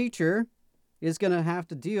same teacher is going to have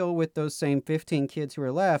to deal with those same 15 kids who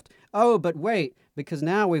are left. Oh, but wait, because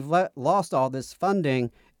now we've lost all this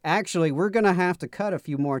funding, actually, we're going to have to cut a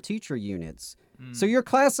few more teacher units. So your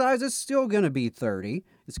class size is still going to be 30.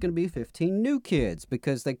 It's going to be 15 new kids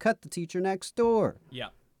because they cut the teacher next door. Yeah.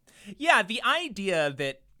 Yeah, the idea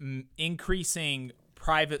that increasing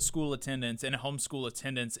private school attendance and homeschool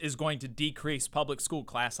attendance is going to decrease public school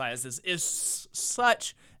class sizes is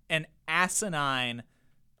such an asinine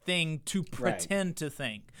thing to pretend to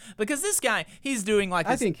think. Because this guy, he's doing like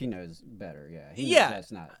I think he knows better, yeah. He knows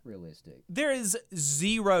that's not realistic. There is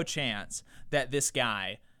zero chance that this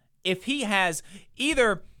guy, if he has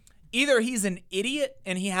either he's an idiot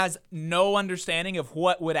and he has no understanding of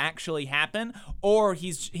what would actually happen, or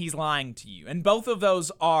he's lying to you. And both of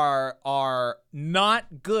those are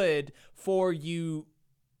not good for you.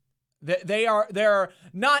 They're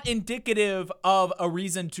not indicative of a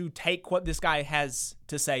reason to take what this guy has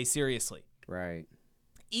to say seriously. Right.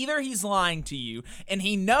 Either he's lying to you and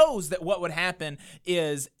he knows that what would happen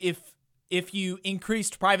is if you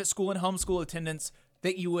increased private school and homeschool attendance,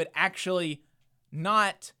 that you would actually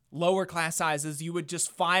not lower class sizes, you would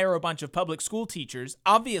just fire a bunch of public school teachers.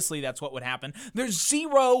 Obviously, that's what would happen. There's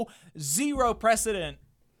zero precedent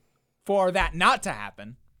for that not to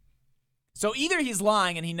happen. So either he's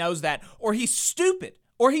lying and he knows that, or he's stupid,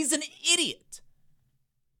 or he's an idiot.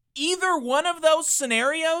 Either one of those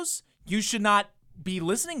scenarios, you should not be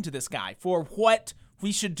listening to this guy for what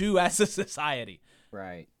we should do as a society.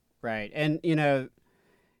 Right. And,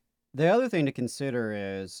 the other thing to consider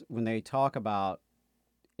is when they talk about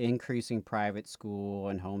increasing private school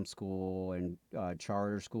and homeschool and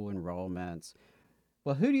charter school enrollments,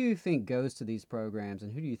 well, who do you think goes to these programs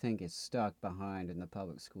and who do you think is stuck behind in the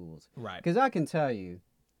public schools? Right. Because I can tell you,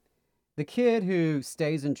 the kid who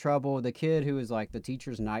stays in trouble, the kid who is like the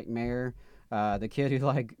teacher's nightmare, the kid who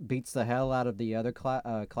like beats the hell out of the other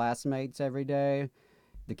classmates every day,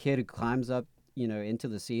 the kid who climbs up, into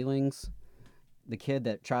the ceilings, the kid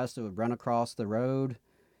that tries to run across the road,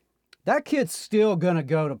 that kid's still going to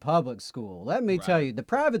go to public school. Let me tell you, the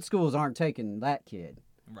private schools aren't taking that kid.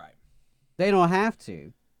 Right. They don't have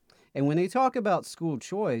to. And when they talk about school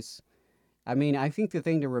choice, I think the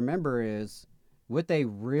thing to remember is what they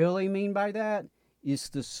really mean by that is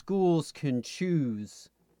the schools can choose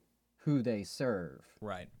who they serve.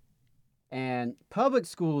 Right. And public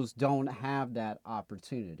schools don't have that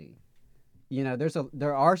opportunity.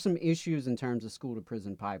 There are some issues in terms of school to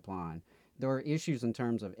prison pipeline. There are issues in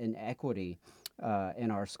terms of inequity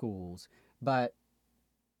in our schools. But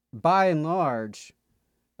by and large,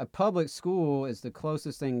 a public school is the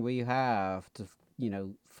closest thing we have to,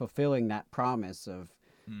 fulfilling that promise of,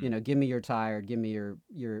 give me your tired, give me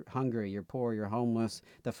your hungry, you're poor, you're homeless.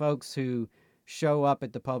 The folks who show up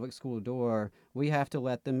at the public school door, we have to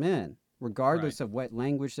let them in, regardless of what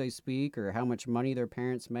language they speak or how much money their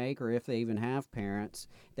parents make, or if they even have parents.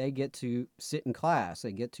 They get to sit in class.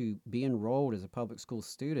 They get to be enrolled as a public school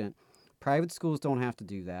student. Private schools don't have to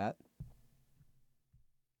do that.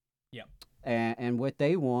 Yeah. And what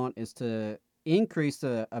they want is to increase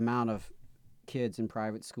the amount of kids in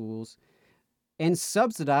private schools and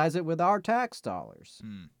subsidize it with our tax dollars.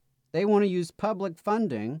 They want to use public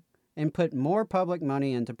funding and put more public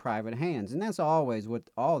money into private hands. And that's always what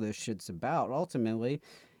all this shit's about, ultimately,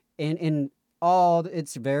 in all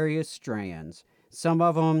its various strands. Some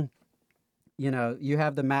of them, you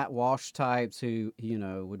have the Matt Walsh types who,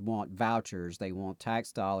 would want vouchers. They want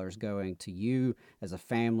tax dollars going to you as a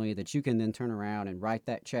family that you can then turn around and write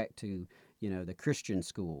that check to, the Christian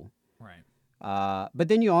school. Right. But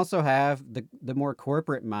then you also have the more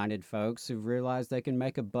corporate-minded folks who realize they can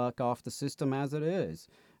make a buck off the system as it is,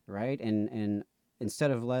 right? And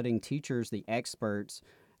instead of letting teachers, the experts,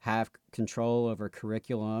 have control over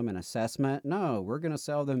curriculum and assessment, no, we're going to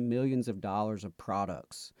sell them millions of dollars of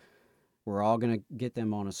products. We're all going to get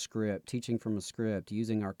them on a script, teaching from a script,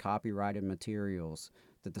 using our copyrighted materials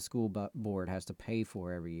that the school board has to pay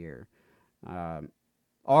for every year.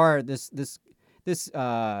 Or this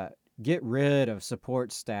get rid of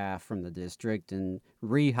support staff from the district and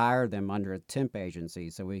rehire them under a temp agency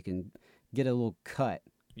so we can get a little cut.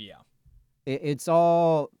 Yeah. It's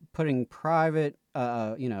all putting private,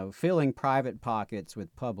 filling private pockets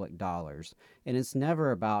with public dollars. And it's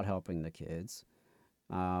never about helping the kids.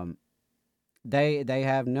 They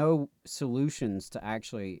have no solutions to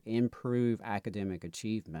actually improve academic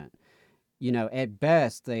achievement. At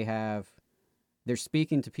best, they're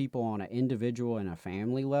speaking to people on an individual and a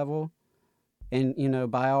family level.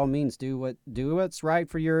 And, by all means, do what's right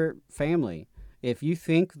for your family. If you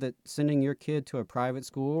think that sending your kid to a private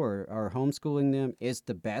school or homeschooling them is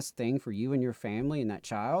the best thing for you and your family and that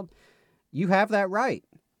child, you have that right.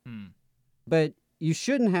 But you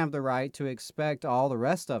shouldn't have the right to expect all the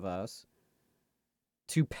rest of us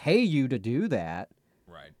to pay you to do that.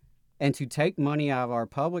 Right. And to take money out of our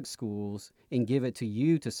public schools and give it to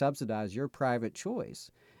you to subsidize your private choice.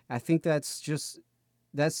 I think that's just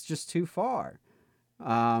too far.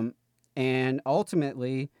 And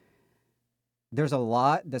ultimately, there's a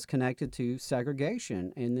lot that's connected to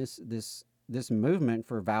segregation in this movement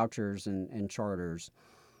for vouchers and charters.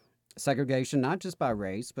 Segregation, not just by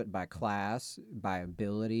race, but by class, by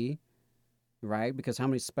ability, right? Because how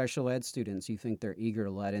many special ed students you think they're eager to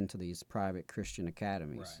let into these private Christian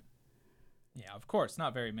academies? Right. Yeah, of course,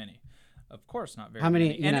 not very many. Of course, not very How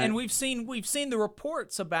many, many. And we've seen the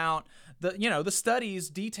reports about the studies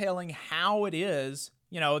detailing how it is.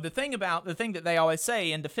 The thing that they always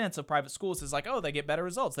say in defense of private schools is like, oh, they get better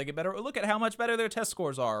results. They get better. Look at how much better their test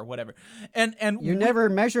scores are, or whatever. And you're never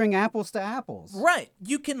measuring apples to apples, right?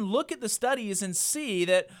 You can look at the studies and see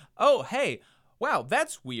that, oh, hey, wow,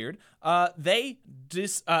 that's weird.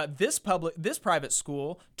 This private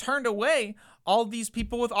school turned away all these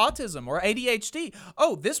people with autism or ADHD.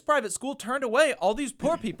 Oh, this private school turned away all these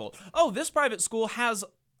poor people. Oh, this private school has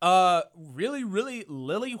really, really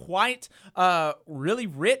lily white, really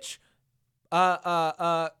rich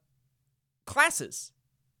classes,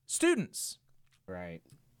 students. Right.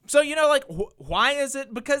 So, why is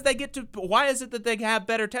it that they have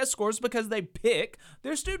better test scores? Because they pick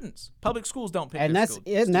their students. Public schools don't pick their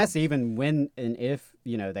students. And that's even when and if,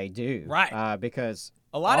 they do. Right. Because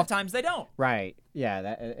a lot of times they don't. Right. Yeah.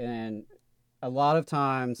 And a lot of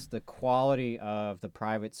times the quality of the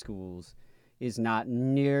private schools is not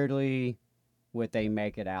nearly what they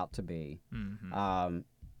make it out to be. Mm-hmm.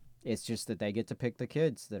 It's just that they get to pick the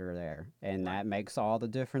kids that are there, and that makes all the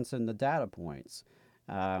difference in the data points.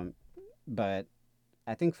 But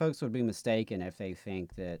I think folks would be mistaken if they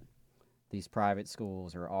think that these private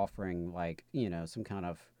schools are offering some kind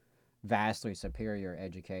of vastly superior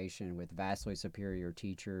education with vastly superior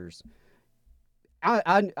teachers.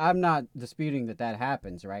 I'm not disputing that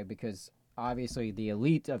happens, right? Because obviously the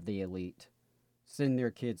elite of the elite send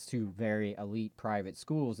their kids to very elite private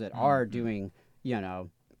schools that are doing,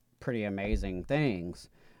 pretty amazing things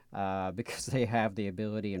because they have the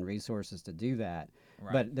ability and resources to do that.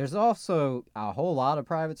 Right. But there's also a whole lot of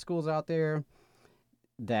private schools out there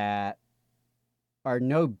that are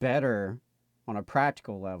no better on a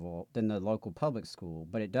practical level than the local public school,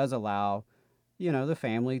 but it does allow, the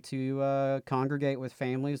family to congregate with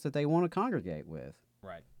families that they want to congregate with.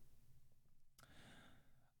 Right.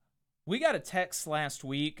 We got a text last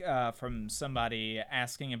week from somebody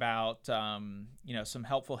asking about, some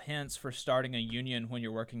helpful hints for starting a union when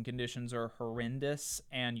your working conditions are horrendous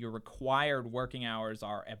and your required working hours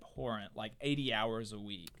are abhorrent, like 80 hours a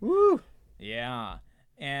week. Woo! Yeah.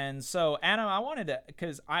 And so, Adam, I wanted to,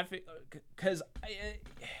 because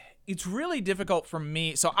it's really difficult for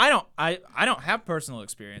me. So I don't have personal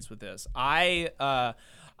experience with this. I've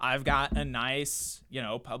got a nice,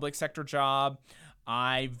 public sector job.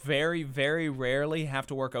 I very, very rarely have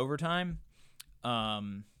to work overtime.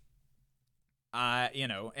 And I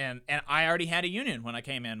already had a union when I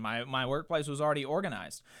came in. My workplace was already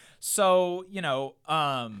organized. So,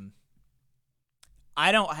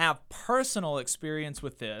 I don't have personal experience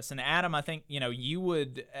with this. And Adam, I think, you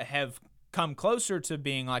would have come closer to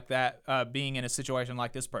being like that, being in a situation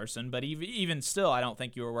like this person. But even still, I don't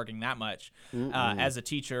think you were working that much as a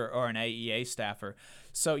teacher or an AEA staffer.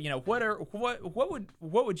 So,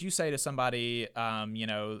 what would you say to somebody,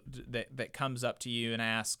 that comes up to you and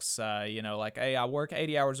asks, like, hey, I work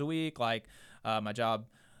 80 hours a week, like, my job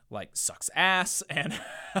sucks ass, and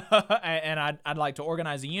and I'd like to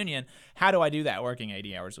organize a union. How do I do that working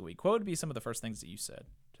 80 hours a week? What would be some of the first things that you said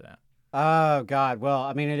to that? Oh, God. Well,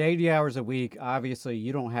 I mean, at 80 hours a week, obviously,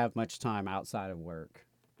 you don't have much time outside of work.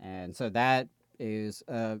 And so that is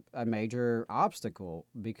a major obstacle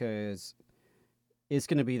because it's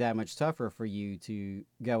going to be that much tougher for you to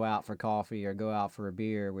go out for coffee or go out for a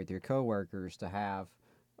beer with your coworkers to have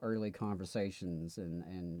early conversations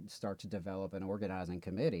and start to develop an organizing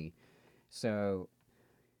committee. So,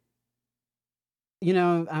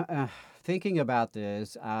 thinking about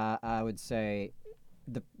this, I would say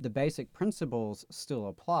the basic principles still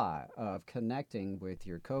apply of connecting with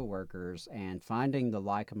your coworkers and finding the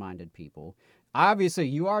like-minded people. Obviously,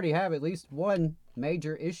 you already have at least one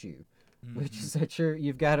major issue, which is that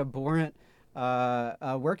you've got abhorrent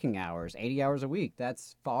working hours, 80 hours a week.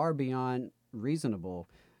 That's far beyond reasonable.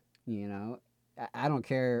 I don't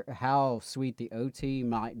care how sweet the OT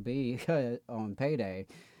might be on payday.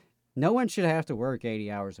 No one should have to work 80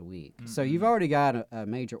 hours a week. Mm-hmm. So you've already got a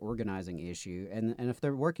major organizing issue. And if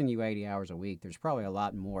they're working you 80 hours a week, there's probably a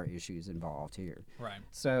lot more issues involved here. Right.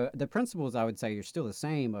 So the principles, I would say, are still the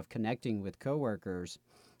same of connecting with coworkers.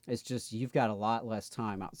 It's just you've got a lot less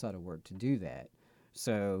time outside of work to do that.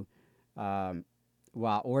 So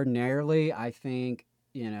while ordinarily I think,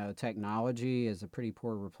 technology is a pretty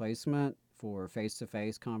poor replacement for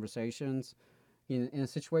face-to-face conversations, in a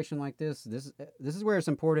situation like this is where it's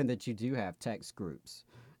important that you do have text groups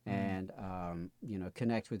and,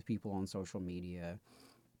 connect with people on social media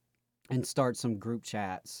and start some group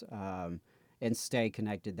chats and stay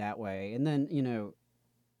connected that way. And then,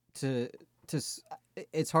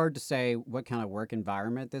 it's hard to say what kind of work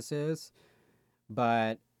environment this is,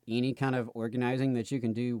 but any kind of organizing that you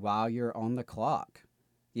can do while you're on the clock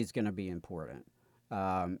is going to be important.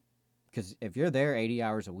 Because if you're there 80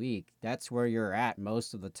 hours a week, that's where you're at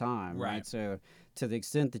most of the time, right? So to the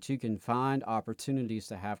extent that you can find opportunities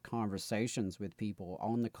to have conversations with people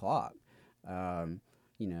on the clock, if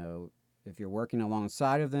you're working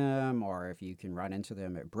alongside of them or if you can run into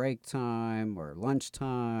them at break time or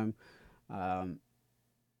lunchtime,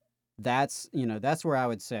 that's where I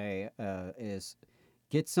would say is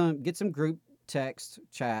get some group text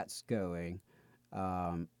chats going.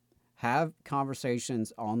 Have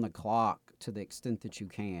conversations on the clock to the extent that you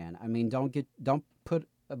can. I mean, don't put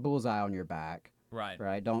a bullseye on your back.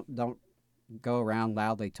 Right. Don't go around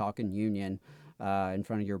loudly talking union in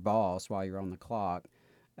front of your boss while you're on the clock.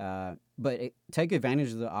 But take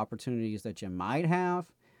advantage of the opportunities that you might have.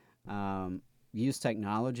 Use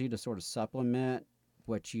technology to sort of supplement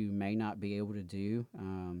what you may not be able to do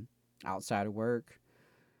outside of work.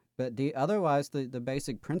 But otherwise, the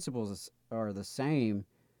basic principles are the same.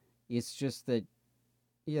 It's just that,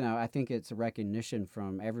 I think it's a recognition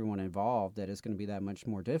from everyone involved that it's going to be that much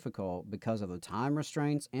more difficult because of the time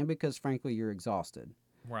restraints and because, frankly, you're exhausted.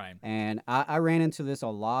 Right. And I ran into this a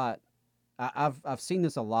lot. I've seen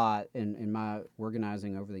this a lot in my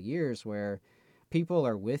organizing over the years where people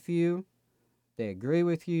are with you, they agree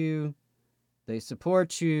with you, they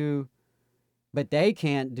support you, but they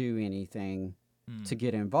can't do anything to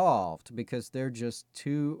get involved because they're just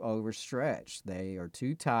too overstretched. They are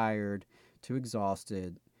too tired, too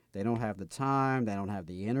exhausted. They don't have the time. They don't have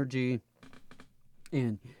the energy.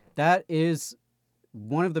 And that is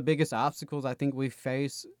one of the biggest obstacles I think we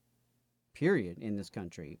face, period, in this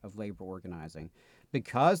country of labor organizing.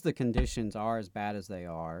 Because the conditions are as bad as they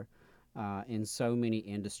are in so many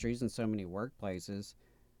industries and so many workplaces,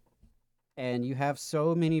 and you have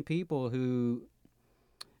so many people who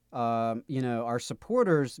are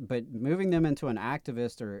supporters, but moving them into an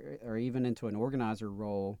activist or even into an organizer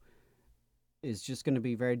role is just going to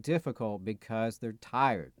be very difficult because they're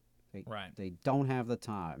tired. They don't have the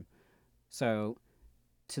time. So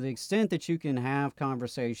to the extent that you can have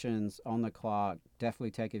conversations on the clock,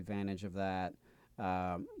 definitely take advantage of that.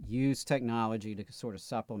 Use technology to sort of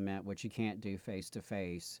supplement what you can't do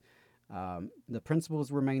face-to-face. The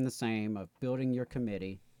principles remain the same of building your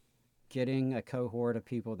committee, getting a cohort of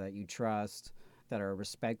people that you trust, that are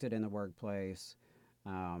respected in the workplace,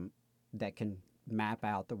 that can map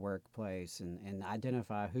out the workplace and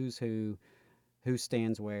identify who's who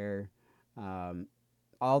stands where.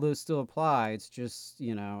 All those still apply. It's just,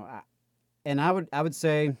 I would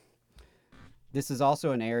say this is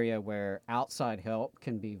also an area where outside help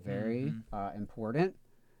can be very important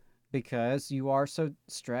because you are so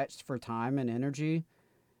stretched for time and energy.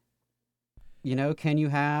 Can you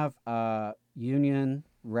have union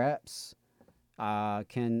reps?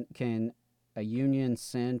 Can a union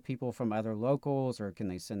send people from other locals, or can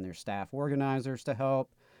they send their staff organizers to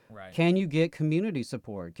help? Right. Can you get community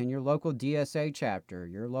support? Can your local DSA chapter,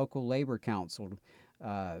 your local labor council,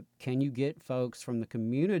 can you get folks from the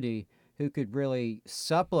community who could really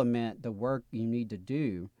supplement the work you need to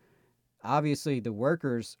do? Obviously, the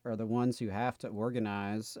workers are the ones who have to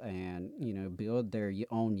organize and, build their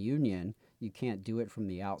own union. You can't do it from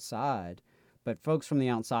the outside. But folks from the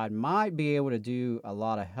outside might be able to do a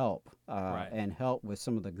lot of help and help with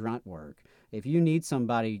some of the grunt work. If you need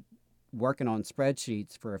somebody working on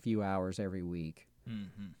spreadsheets for a few hours every week,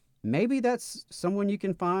 maybe that's someone you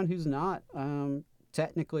can find who's not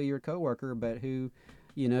technically your coworker, but who,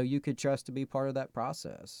 you could trust to be part of that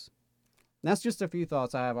process. And that's just a few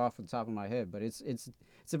thoughts I have off the top of my head, but it's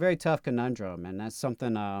a very tough conundrum, and that's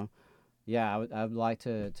something I'd like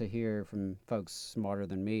to hear from folks smarter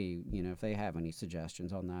than me, if they have any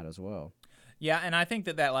suggestions on that as well. Yeah, and I think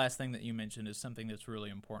that last thing that you mentioned is something that's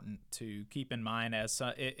really important to keep in mind as,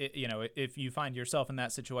 if you find yourself in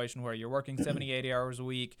that situation where you're working 70, 80 hours a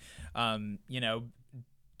week,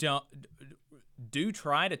 do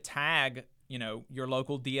try to tag, your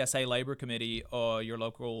local DSA labor committee or your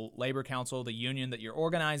local labor council, the union that you're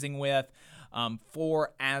organizing with,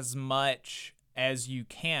 for as much as you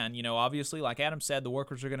can. Obviously, like Adam said, the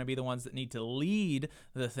workers are going to be the ones that need to lead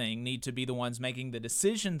the thing, need to be the ones making the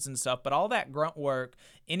decisions and stuff, but all that grunt work,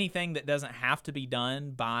 anything that doesn't have to be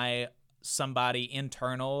done by somebody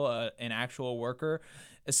internal, an actual worker,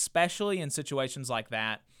 especially in situations like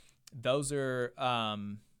that, those are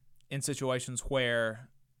in situations where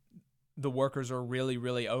the workers are really,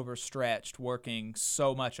 really overstretched, working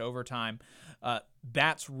so much overtime.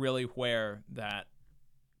 That's really where that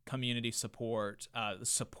community support, the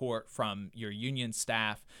support from your union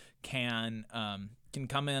staff can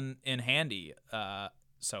come in handy.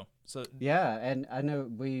 So yeah, and I know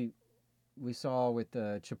we saw with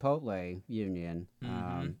the Chipotle union,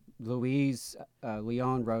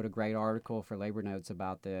 Leon wrote a great article for Labor Notes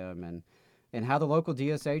about them and how the local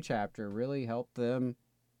DSA chapter really helped them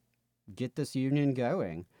get this union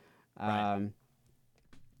going. Right.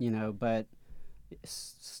 But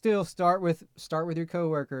still start with your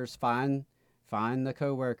coworkers. Find the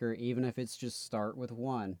coworker, even if it's just start with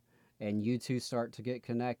one, and you two start to get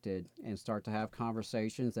connected and start to have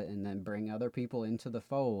conversations and then bring other people into the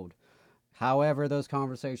fold. However those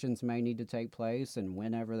conversations may need to take place and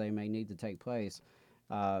whenever they may need to take place.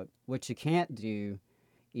 What you can't do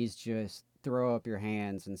is just throw up your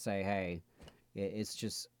hands and say, hey,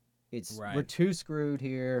 we're too screwed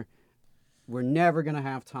here. We're never going to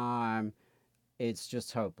have time. It's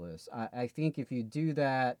just hopeless. I think if you do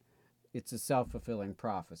that, it's a self-fulfilling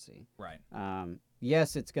prophecy. Right.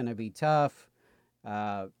 Yes, it's going to be tough,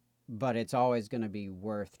 but it's always going to be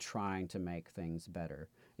worth trying to make things better.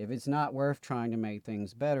 If it's not worth trying to make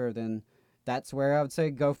things better, then that's where I would say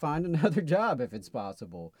go find another job if it's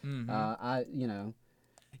possible.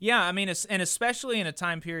 Yeah, I mean, and especially in a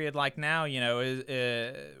time period like now,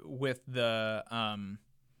 with the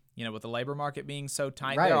with the labor market being so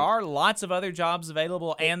tight, right. There are lots of other jobs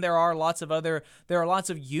available, and there are lots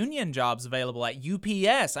of union jobs available at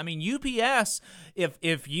UPS. I mean, UPS,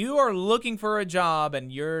 if you are looking for a job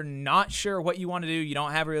and you're not sure what you want to do, you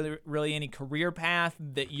don't have really any career path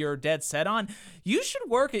that you're dead set on, you should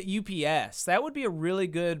work at UPS. That would be a really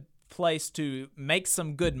good place to make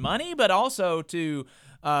some good money, but also to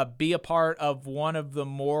be a part of one of the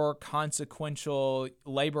more consequential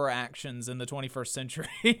labor actions in the 21st century.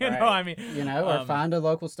 Or find a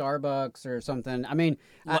local Starbucks or something. I mean,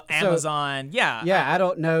 Amazon. I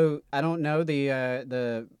don't know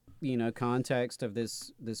the context of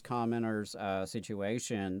this commenter's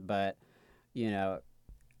situation, but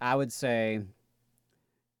I would say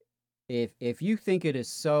if you think it is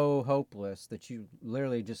so hopeless that you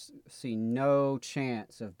literally just see no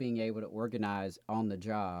chance of being able to organize on the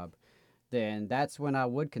job, then that's when I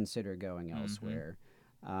would consider going elsewhere.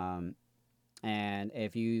 And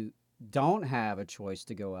if you don't have a choice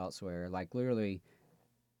to go elsewhere, like literally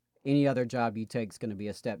any other job you take is going to be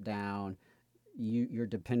a step down, you're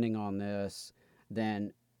depending on this,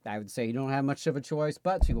 then I would say you don't have much of a choice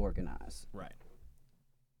but to organize. Right.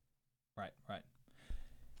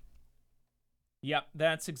 Yep,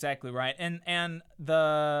 that's exactly right. And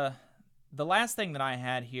the last thing that I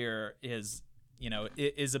had here is,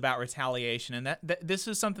 is about retaliation, and that this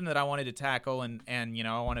is something that I wanted to tackle, and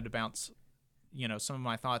I wanted to bounce, some of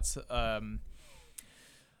my thoughts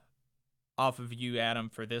off of you, Adam,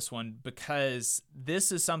 for this one, because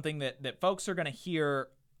this is something that folks are going to hear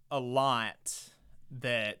a lot,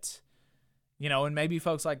 that and maybe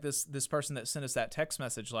folks like this person that sent us that text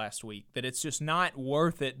message last week, that it's just not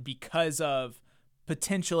worth it because of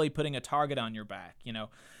potentially putting a target on your back,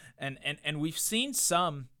 and we've seen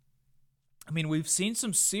some. We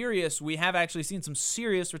have actually seen some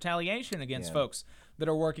serious retaliation against folks that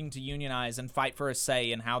are working to unionize and fight for a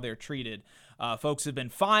say in how they're treated. Folks have been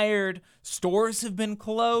fired, stores have been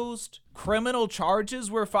closed, criminal charges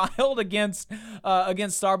were filed against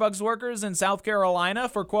Starbucks workers in South Carolina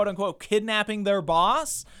for quote unquote kidnapping their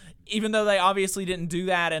boss, even though they obviously didn't do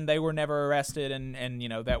that and they were never arrested, and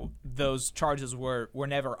that those charges were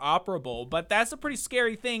never operable. But that's a pretty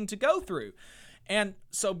scary thing to go through. And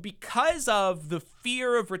so because of the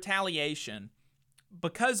fear of retaliation,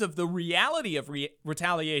 because of the reality of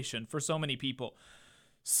retaliation for so many people,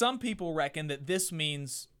 some people reckon that this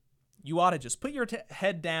means you ought to just put your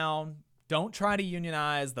head down, don't try to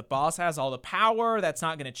unionize, the boss has all the power, that's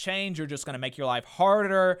not going to change, you're just going to make your life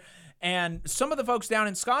harder. And some of the folks down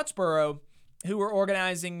in Scottsboro who were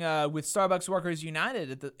organizing with Starbucks Workers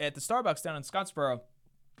United at the Starbucks down in Scottsboro,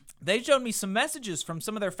 they showed me some messages from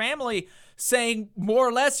some of their family saying more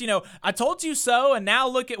or less, I told you so, and now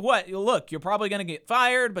look at what. Look, you're probably going to get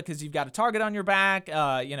fired because you've got a target on your back.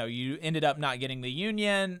 You ended up not getting the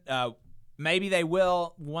union. Maybe they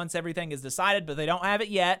will once everything is decided, but they don't have it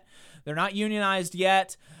yet. They're not unionized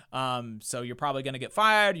yet. So you're probably going to get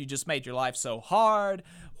fired. You just made your life so hard.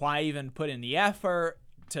 Why even put in the effort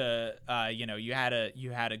to, you had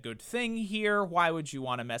a good thing here. Why would you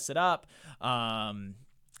want to mess it up? And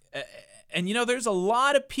there's a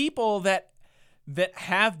lot of people that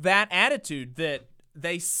have that attitude, that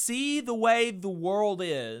they see the way the world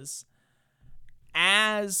is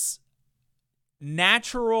as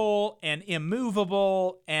natural and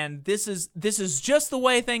immovable, and this is just the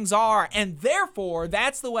way things are, and therefore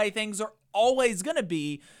that's the way things are always going to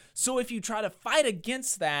be. So if you try to fight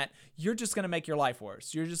against that, you're just going to make your life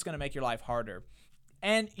worse. You're just going to make your life harder.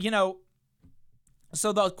 And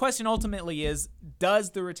so the question ultimately is,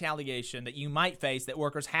 does the retaliation that you might face, that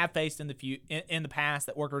workers have faced in the past,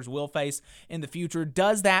 that workers will face in the future,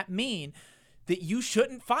 does that mean that you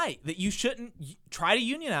shouldn't fight, that you shouldn't try to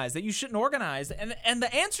unionize, that you shouldn't organize? And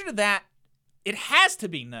the answer to that, it has to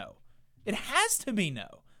be no. It has to be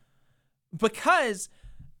no. Because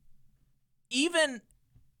even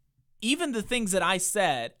the things that I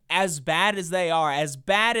said, as bad as they are, as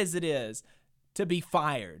bad as it is to be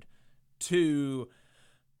fired, to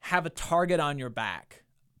have a target on your back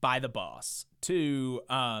by the boss, to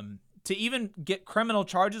even get criminal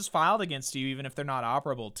charges filed against you, even if they're not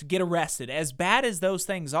operable, to get arrested, as bad as those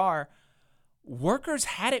things are, workers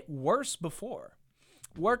had it worse before.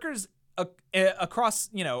 Workers across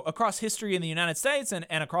history in the United States and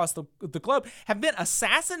across the globe have been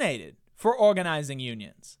assassinated for organizing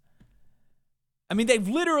unions. I mean, they've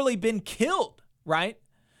literally been killed, right?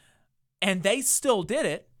 And they still did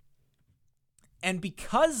it. And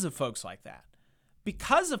because of folks like that,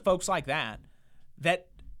 that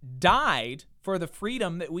died for the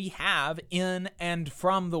freedom that we have in and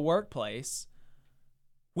from the workplace,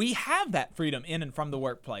 we have that freedom in and from the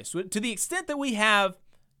workplace. To the extent that we have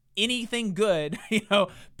anything good,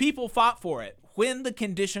 people fought for it when the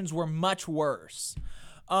conditions were much worse.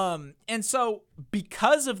 And so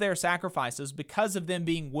because of their sacrifices, because of them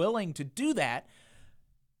being willing to do that,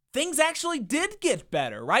 things actually did get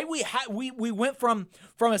better, right? We went from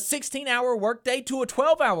a 16-hour workday to a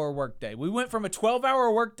 12-hour workday. We went from a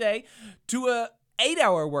 12-hour workday to a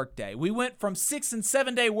 8-hour workday. We went from 6 and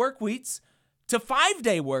 7 day work weeks to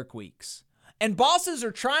 5-day work weeks. And bosses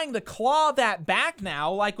are trying to claw that back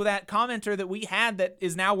now, like with that commenter that we had that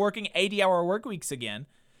is now working 80-hour work weeks again.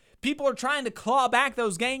 People are trying to claw back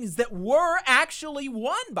those gains that were actually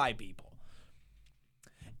won by people.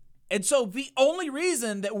 And so the only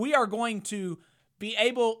reason that we are going to be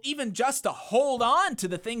able even just to hold on to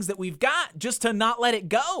the things that we've got, just to not let it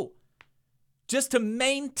go, just to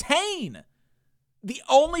maintain. The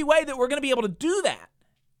only way that we're going to be able to do that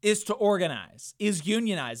is to organize, is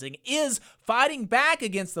unionizing, is fighting back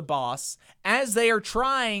against the boss as they are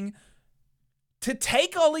trying to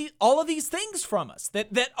take all of these things from us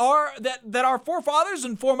that our forefathers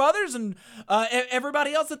and foremothers and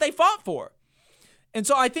everybody else that they fought for. And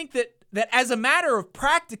so I think that as a matter of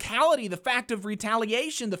practicality, the fact of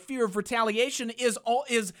retaliation, the fear of retaliation is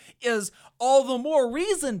all the more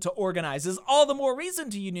reason to organize, is all the more reason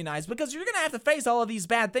to unionize, because you're going to have to face all of these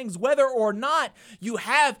bad things, whether or not you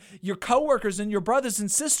have your coworkers and your brothers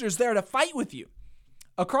and sisters there to fight with you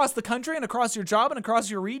across the country and across your job and across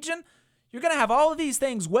your region. You're going to have all of these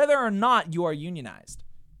things, whether or not you are unionized.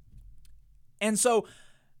 And so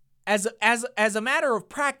as a matter of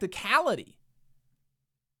practicality,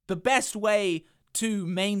 the best way to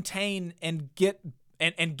maintain and get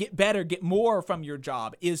better, get more from your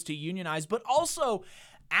job is to unionize, but also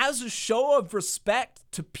as a show of respect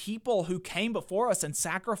to people who came before us and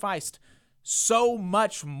sacrificed so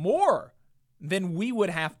much more than we would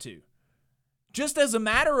have to. Just as a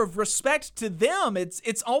matter of respect to them,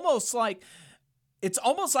 it's almost like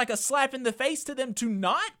a slap in the face to them to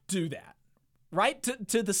not do that, right?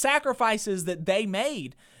 To the sacrifices that they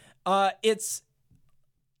made. It's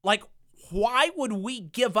like, why would we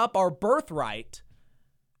give up our birthright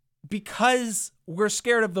because we're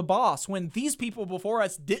scared of the boss when these people before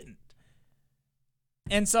us didn't?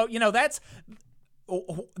 And so, that's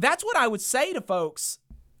what I would say to folks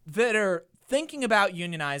that are thinking about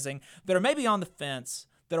unionizing, that are maybe on the fence,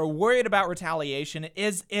 that are worried about retaliation,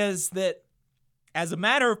 is that as a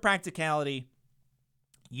matter of practicality,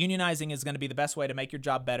 unionizing is going to be the best way to make your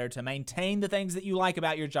job better, to maintain the things that you like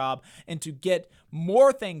about your job, and to get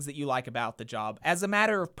more things that you like about the job. As a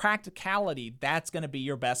matter of practicality, that's going to be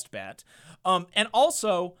your best bet. And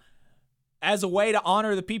also, as a way to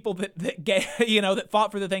honor the people that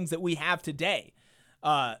fought for the things that we have today,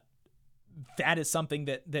 that is something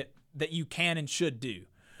that you can and should do.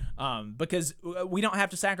 Because we don't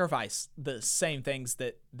have to sacrifice the same things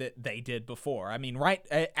that they did before. I mean, right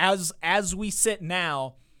as we sit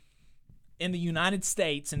now in the United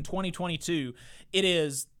States in 2022, it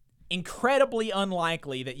is incredibly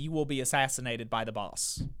unlikely that you will be assassinated by the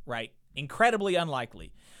boss, right? Incredibly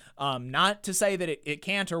unlikely. Not to say that it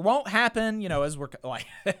can't or won't happen, as we're like,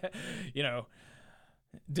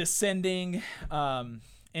 descending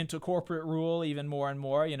into corporate rule even more and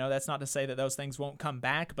more. That's not to say that those things won't come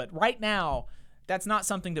back, but right now, that's not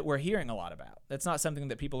something that we're hearing a lot about. That's not something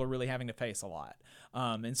that people are really having to face a lot.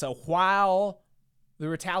 And so while the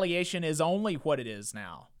retaliation is only what it is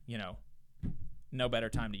now, no better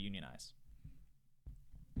time to unionize.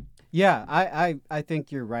 Yeah, I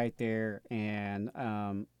think you're right there, and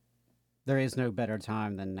there is no better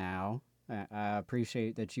time than now. I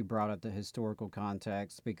appreciate that you brought up the historical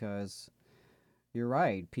context, because you're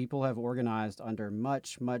right. People have organized under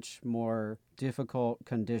much, much more difficult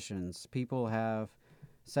conditions. People have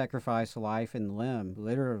sacrificed life and limb,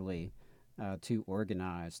 literally, to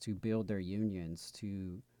organize, to build their unions,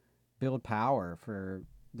 to build power for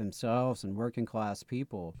themselves and working class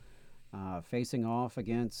people, facing off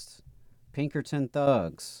against Pinkerton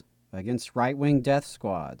thugs, against right-wing death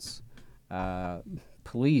squads,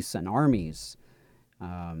 police and armies,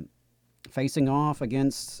 facing off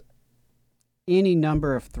against any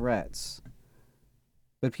number of threats.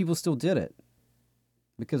 But people still did it,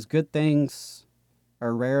 because good things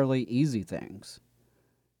are rarely easy things.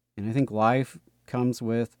 And I think life comes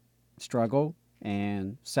with struggle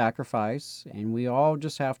and sacrifice, and we all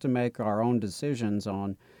just have to make our own decisions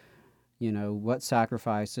on, what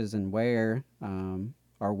sacrifices and where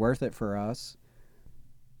are worth it for us.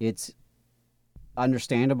 It's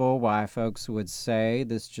understandable why folks would say,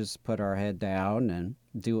 this just put our head down and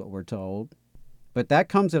do what we're told. But that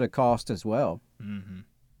comes at a cost as well. Mm-hmm.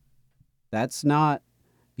 That's not,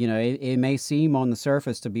 it may seem on the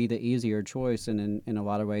surface to be the easier choice, and in a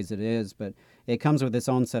lot of ways it is, but it comes with its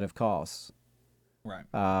own set of costs.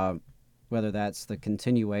 Right. Whether that's the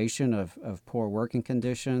continuation of poor working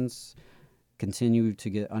conditions, continue to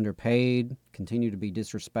get underpaid, continue to be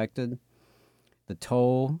disrespected, the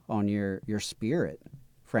toll on your spirit,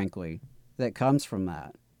 frankly, that comes from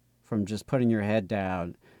that, from just putting your head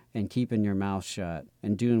down and keeping your mouth shut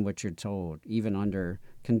and doing what you're told, even under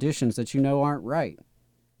conditions that aren't right,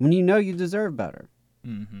 when you deserve better.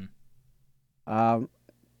 Mm-hmm.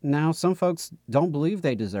 Now, some folks don't believe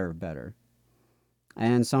they deserve better,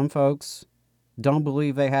 and some folks don't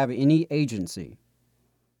believe they have any agency.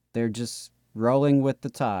 They're just rolling with the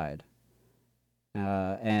tide.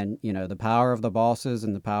 And, the power of the bosses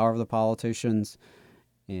and the power of the politicians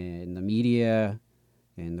and the media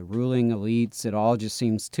and the ruling elites, it all just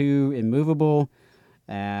seems too immovable.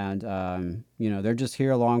 And, they're just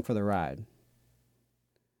here along for the ride.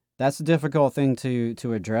 That's a difficult thing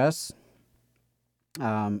to address.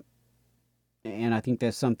 And I think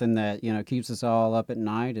that's something that, keeps us all up at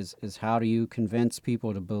night is how do you convince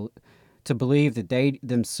people to believe that they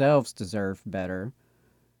themselves deserve better,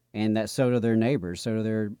 and that so do their neighbors, so do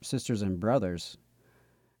their sisters and brothers.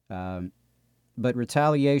 But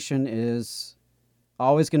retaliation is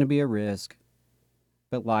always going to be a risk,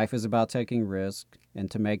 but life is about taking risk,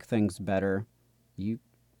 and to make things better, you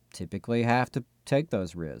typically have to take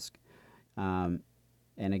those risks.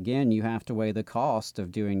 And again, you have to weigh the cost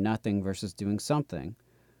of doing nothing versus doing something.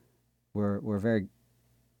 We're very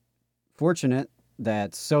fortunate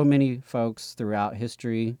that so many folks throughout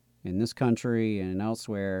history in this country and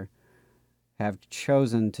elsewhere have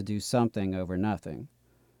chosen to do something over nothing,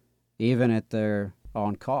 even at their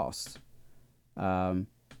own cost.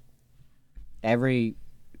 Every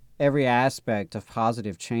aspect of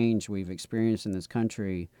positive change we've experienced in this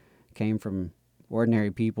country came from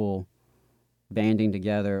ordinary people banding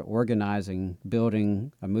together, organizing,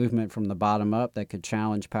 building a movement from the bottom up that could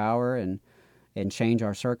challenge power and change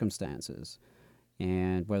our circumstances.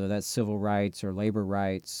 And whether that's civil rights or labor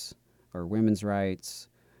rights or women's rights,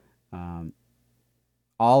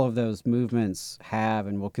 all of those movements have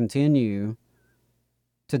and will continue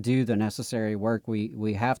to do the necessary work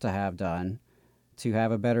we have to have done to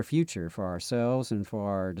have a better future for ourselves and for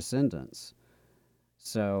our descendants.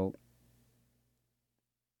 So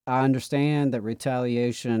I understand that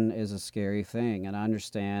retaliation is a scary thing, and I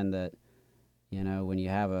understand that, when you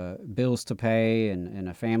have bills to pay and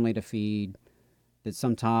a family to feed, that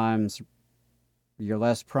sometimes you're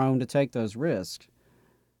less prone to take those risks.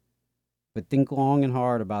 But think long and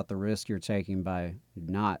hard about the risk you're taking by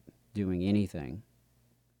not doing anything.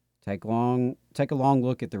 Take a long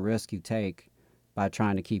look at the risk you take by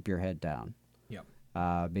trying to keep your head down. Yep.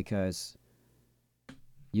 Because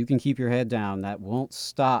you can keep your head down. That won't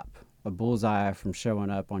stop a bullseye from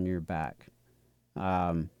showing up on your back.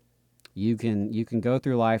 You can go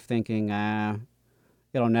through life thinking,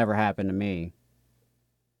 it'll never happen to me.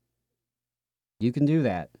 You can do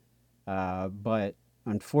that. But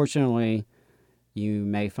unfortunately, you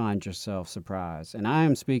may find yourself surprised. And I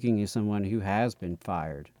am speaking as someone who has been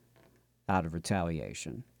fired out of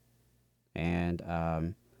retaliation. And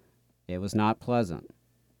it was not pleasant.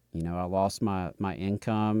 I lost my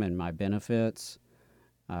income and my benefits.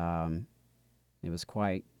 It was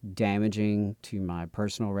quite damaging to my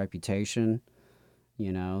personal reputation.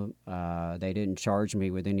 They didn't charge me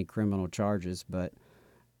with any criminal charges, but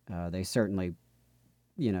they certainly,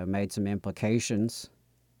 made some implications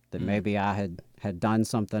that maybe I had done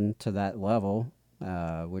something to that level,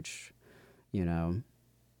 which,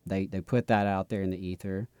 they put that out there in the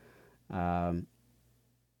ether.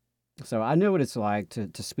 So I know what it's like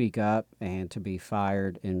to speak up and to be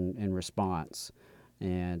fired in response.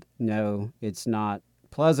 And no, it's not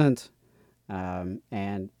pleasant.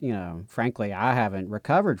 And, frankly, I haven't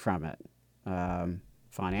recovered from it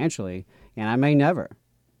financially, and I may never.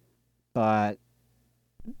 But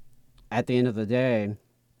at the end of the day,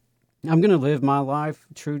 I'm going to live my life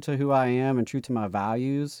true to who I am and true to my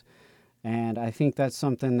values. And I think that's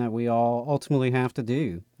something that we all ultimately have to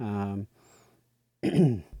do.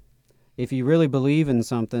 If you really believe in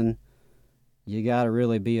something, you got to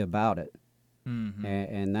really be about it. Mm-hmm.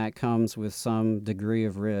 And that comes with some degree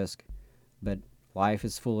of risk. But life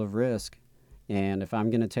is full of risk. And if I'm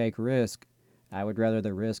going to take risk, I would rather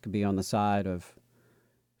the risk be on the side of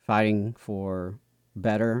fighting for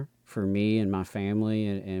better for me and my family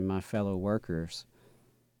and my fellow workers.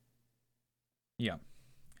 Yeah.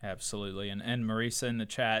 Absolutely. And Marisa in the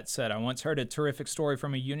chat said, I once heard a terrific story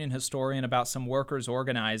from a union historian about some workers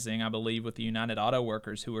organizing, I believe, with the United Auto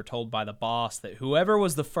Workers, who were told by the boss that whoever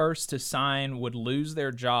was the first to sign would lose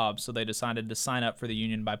their job. So they decided to sign up for the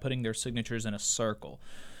union by putting their signatures in a circle.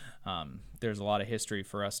 There's a lot of history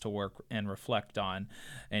for us to work and reflect on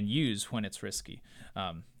and use when it's risky.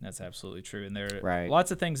 That's absolutely true. And there are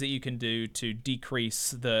lots of things that you can do to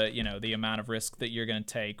decrease the amount of risk that you're going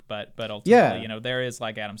to take. But ultimately, there is,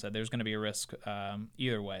 like Adam said, there's going to be a risk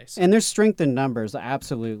either way. So. And there's strength in numbers,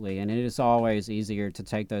 absolutely. And it is always easier to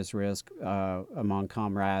take those risks among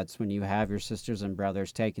comrades when you have your sisters and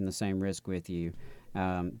brothers taking the same risk with you.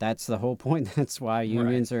 That's the whole point. That's why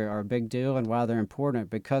unions are a big deal and why they're important,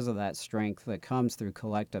 because of that strength that comes through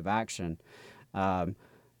collective action. That's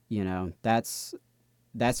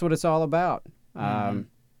what it's all about.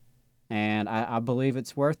 And I believe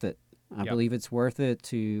it's worth it. I believe it's worth it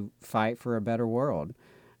to fight for a better world.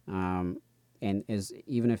 And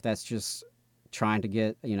even if that's just trying to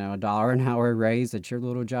get, $1 an hour raise at your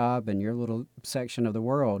little job and your little section of the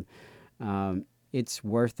world, it's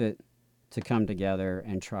worth it to come together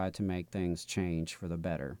and try to make things change for the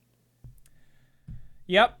better.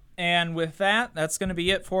 Yep. And with that, that's going to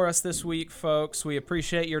be it for us this week, folks. We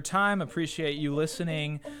appreciate your time, appreciate you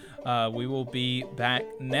listening. We will be back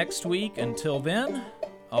next week. Until then,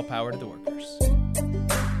 all power to the workers.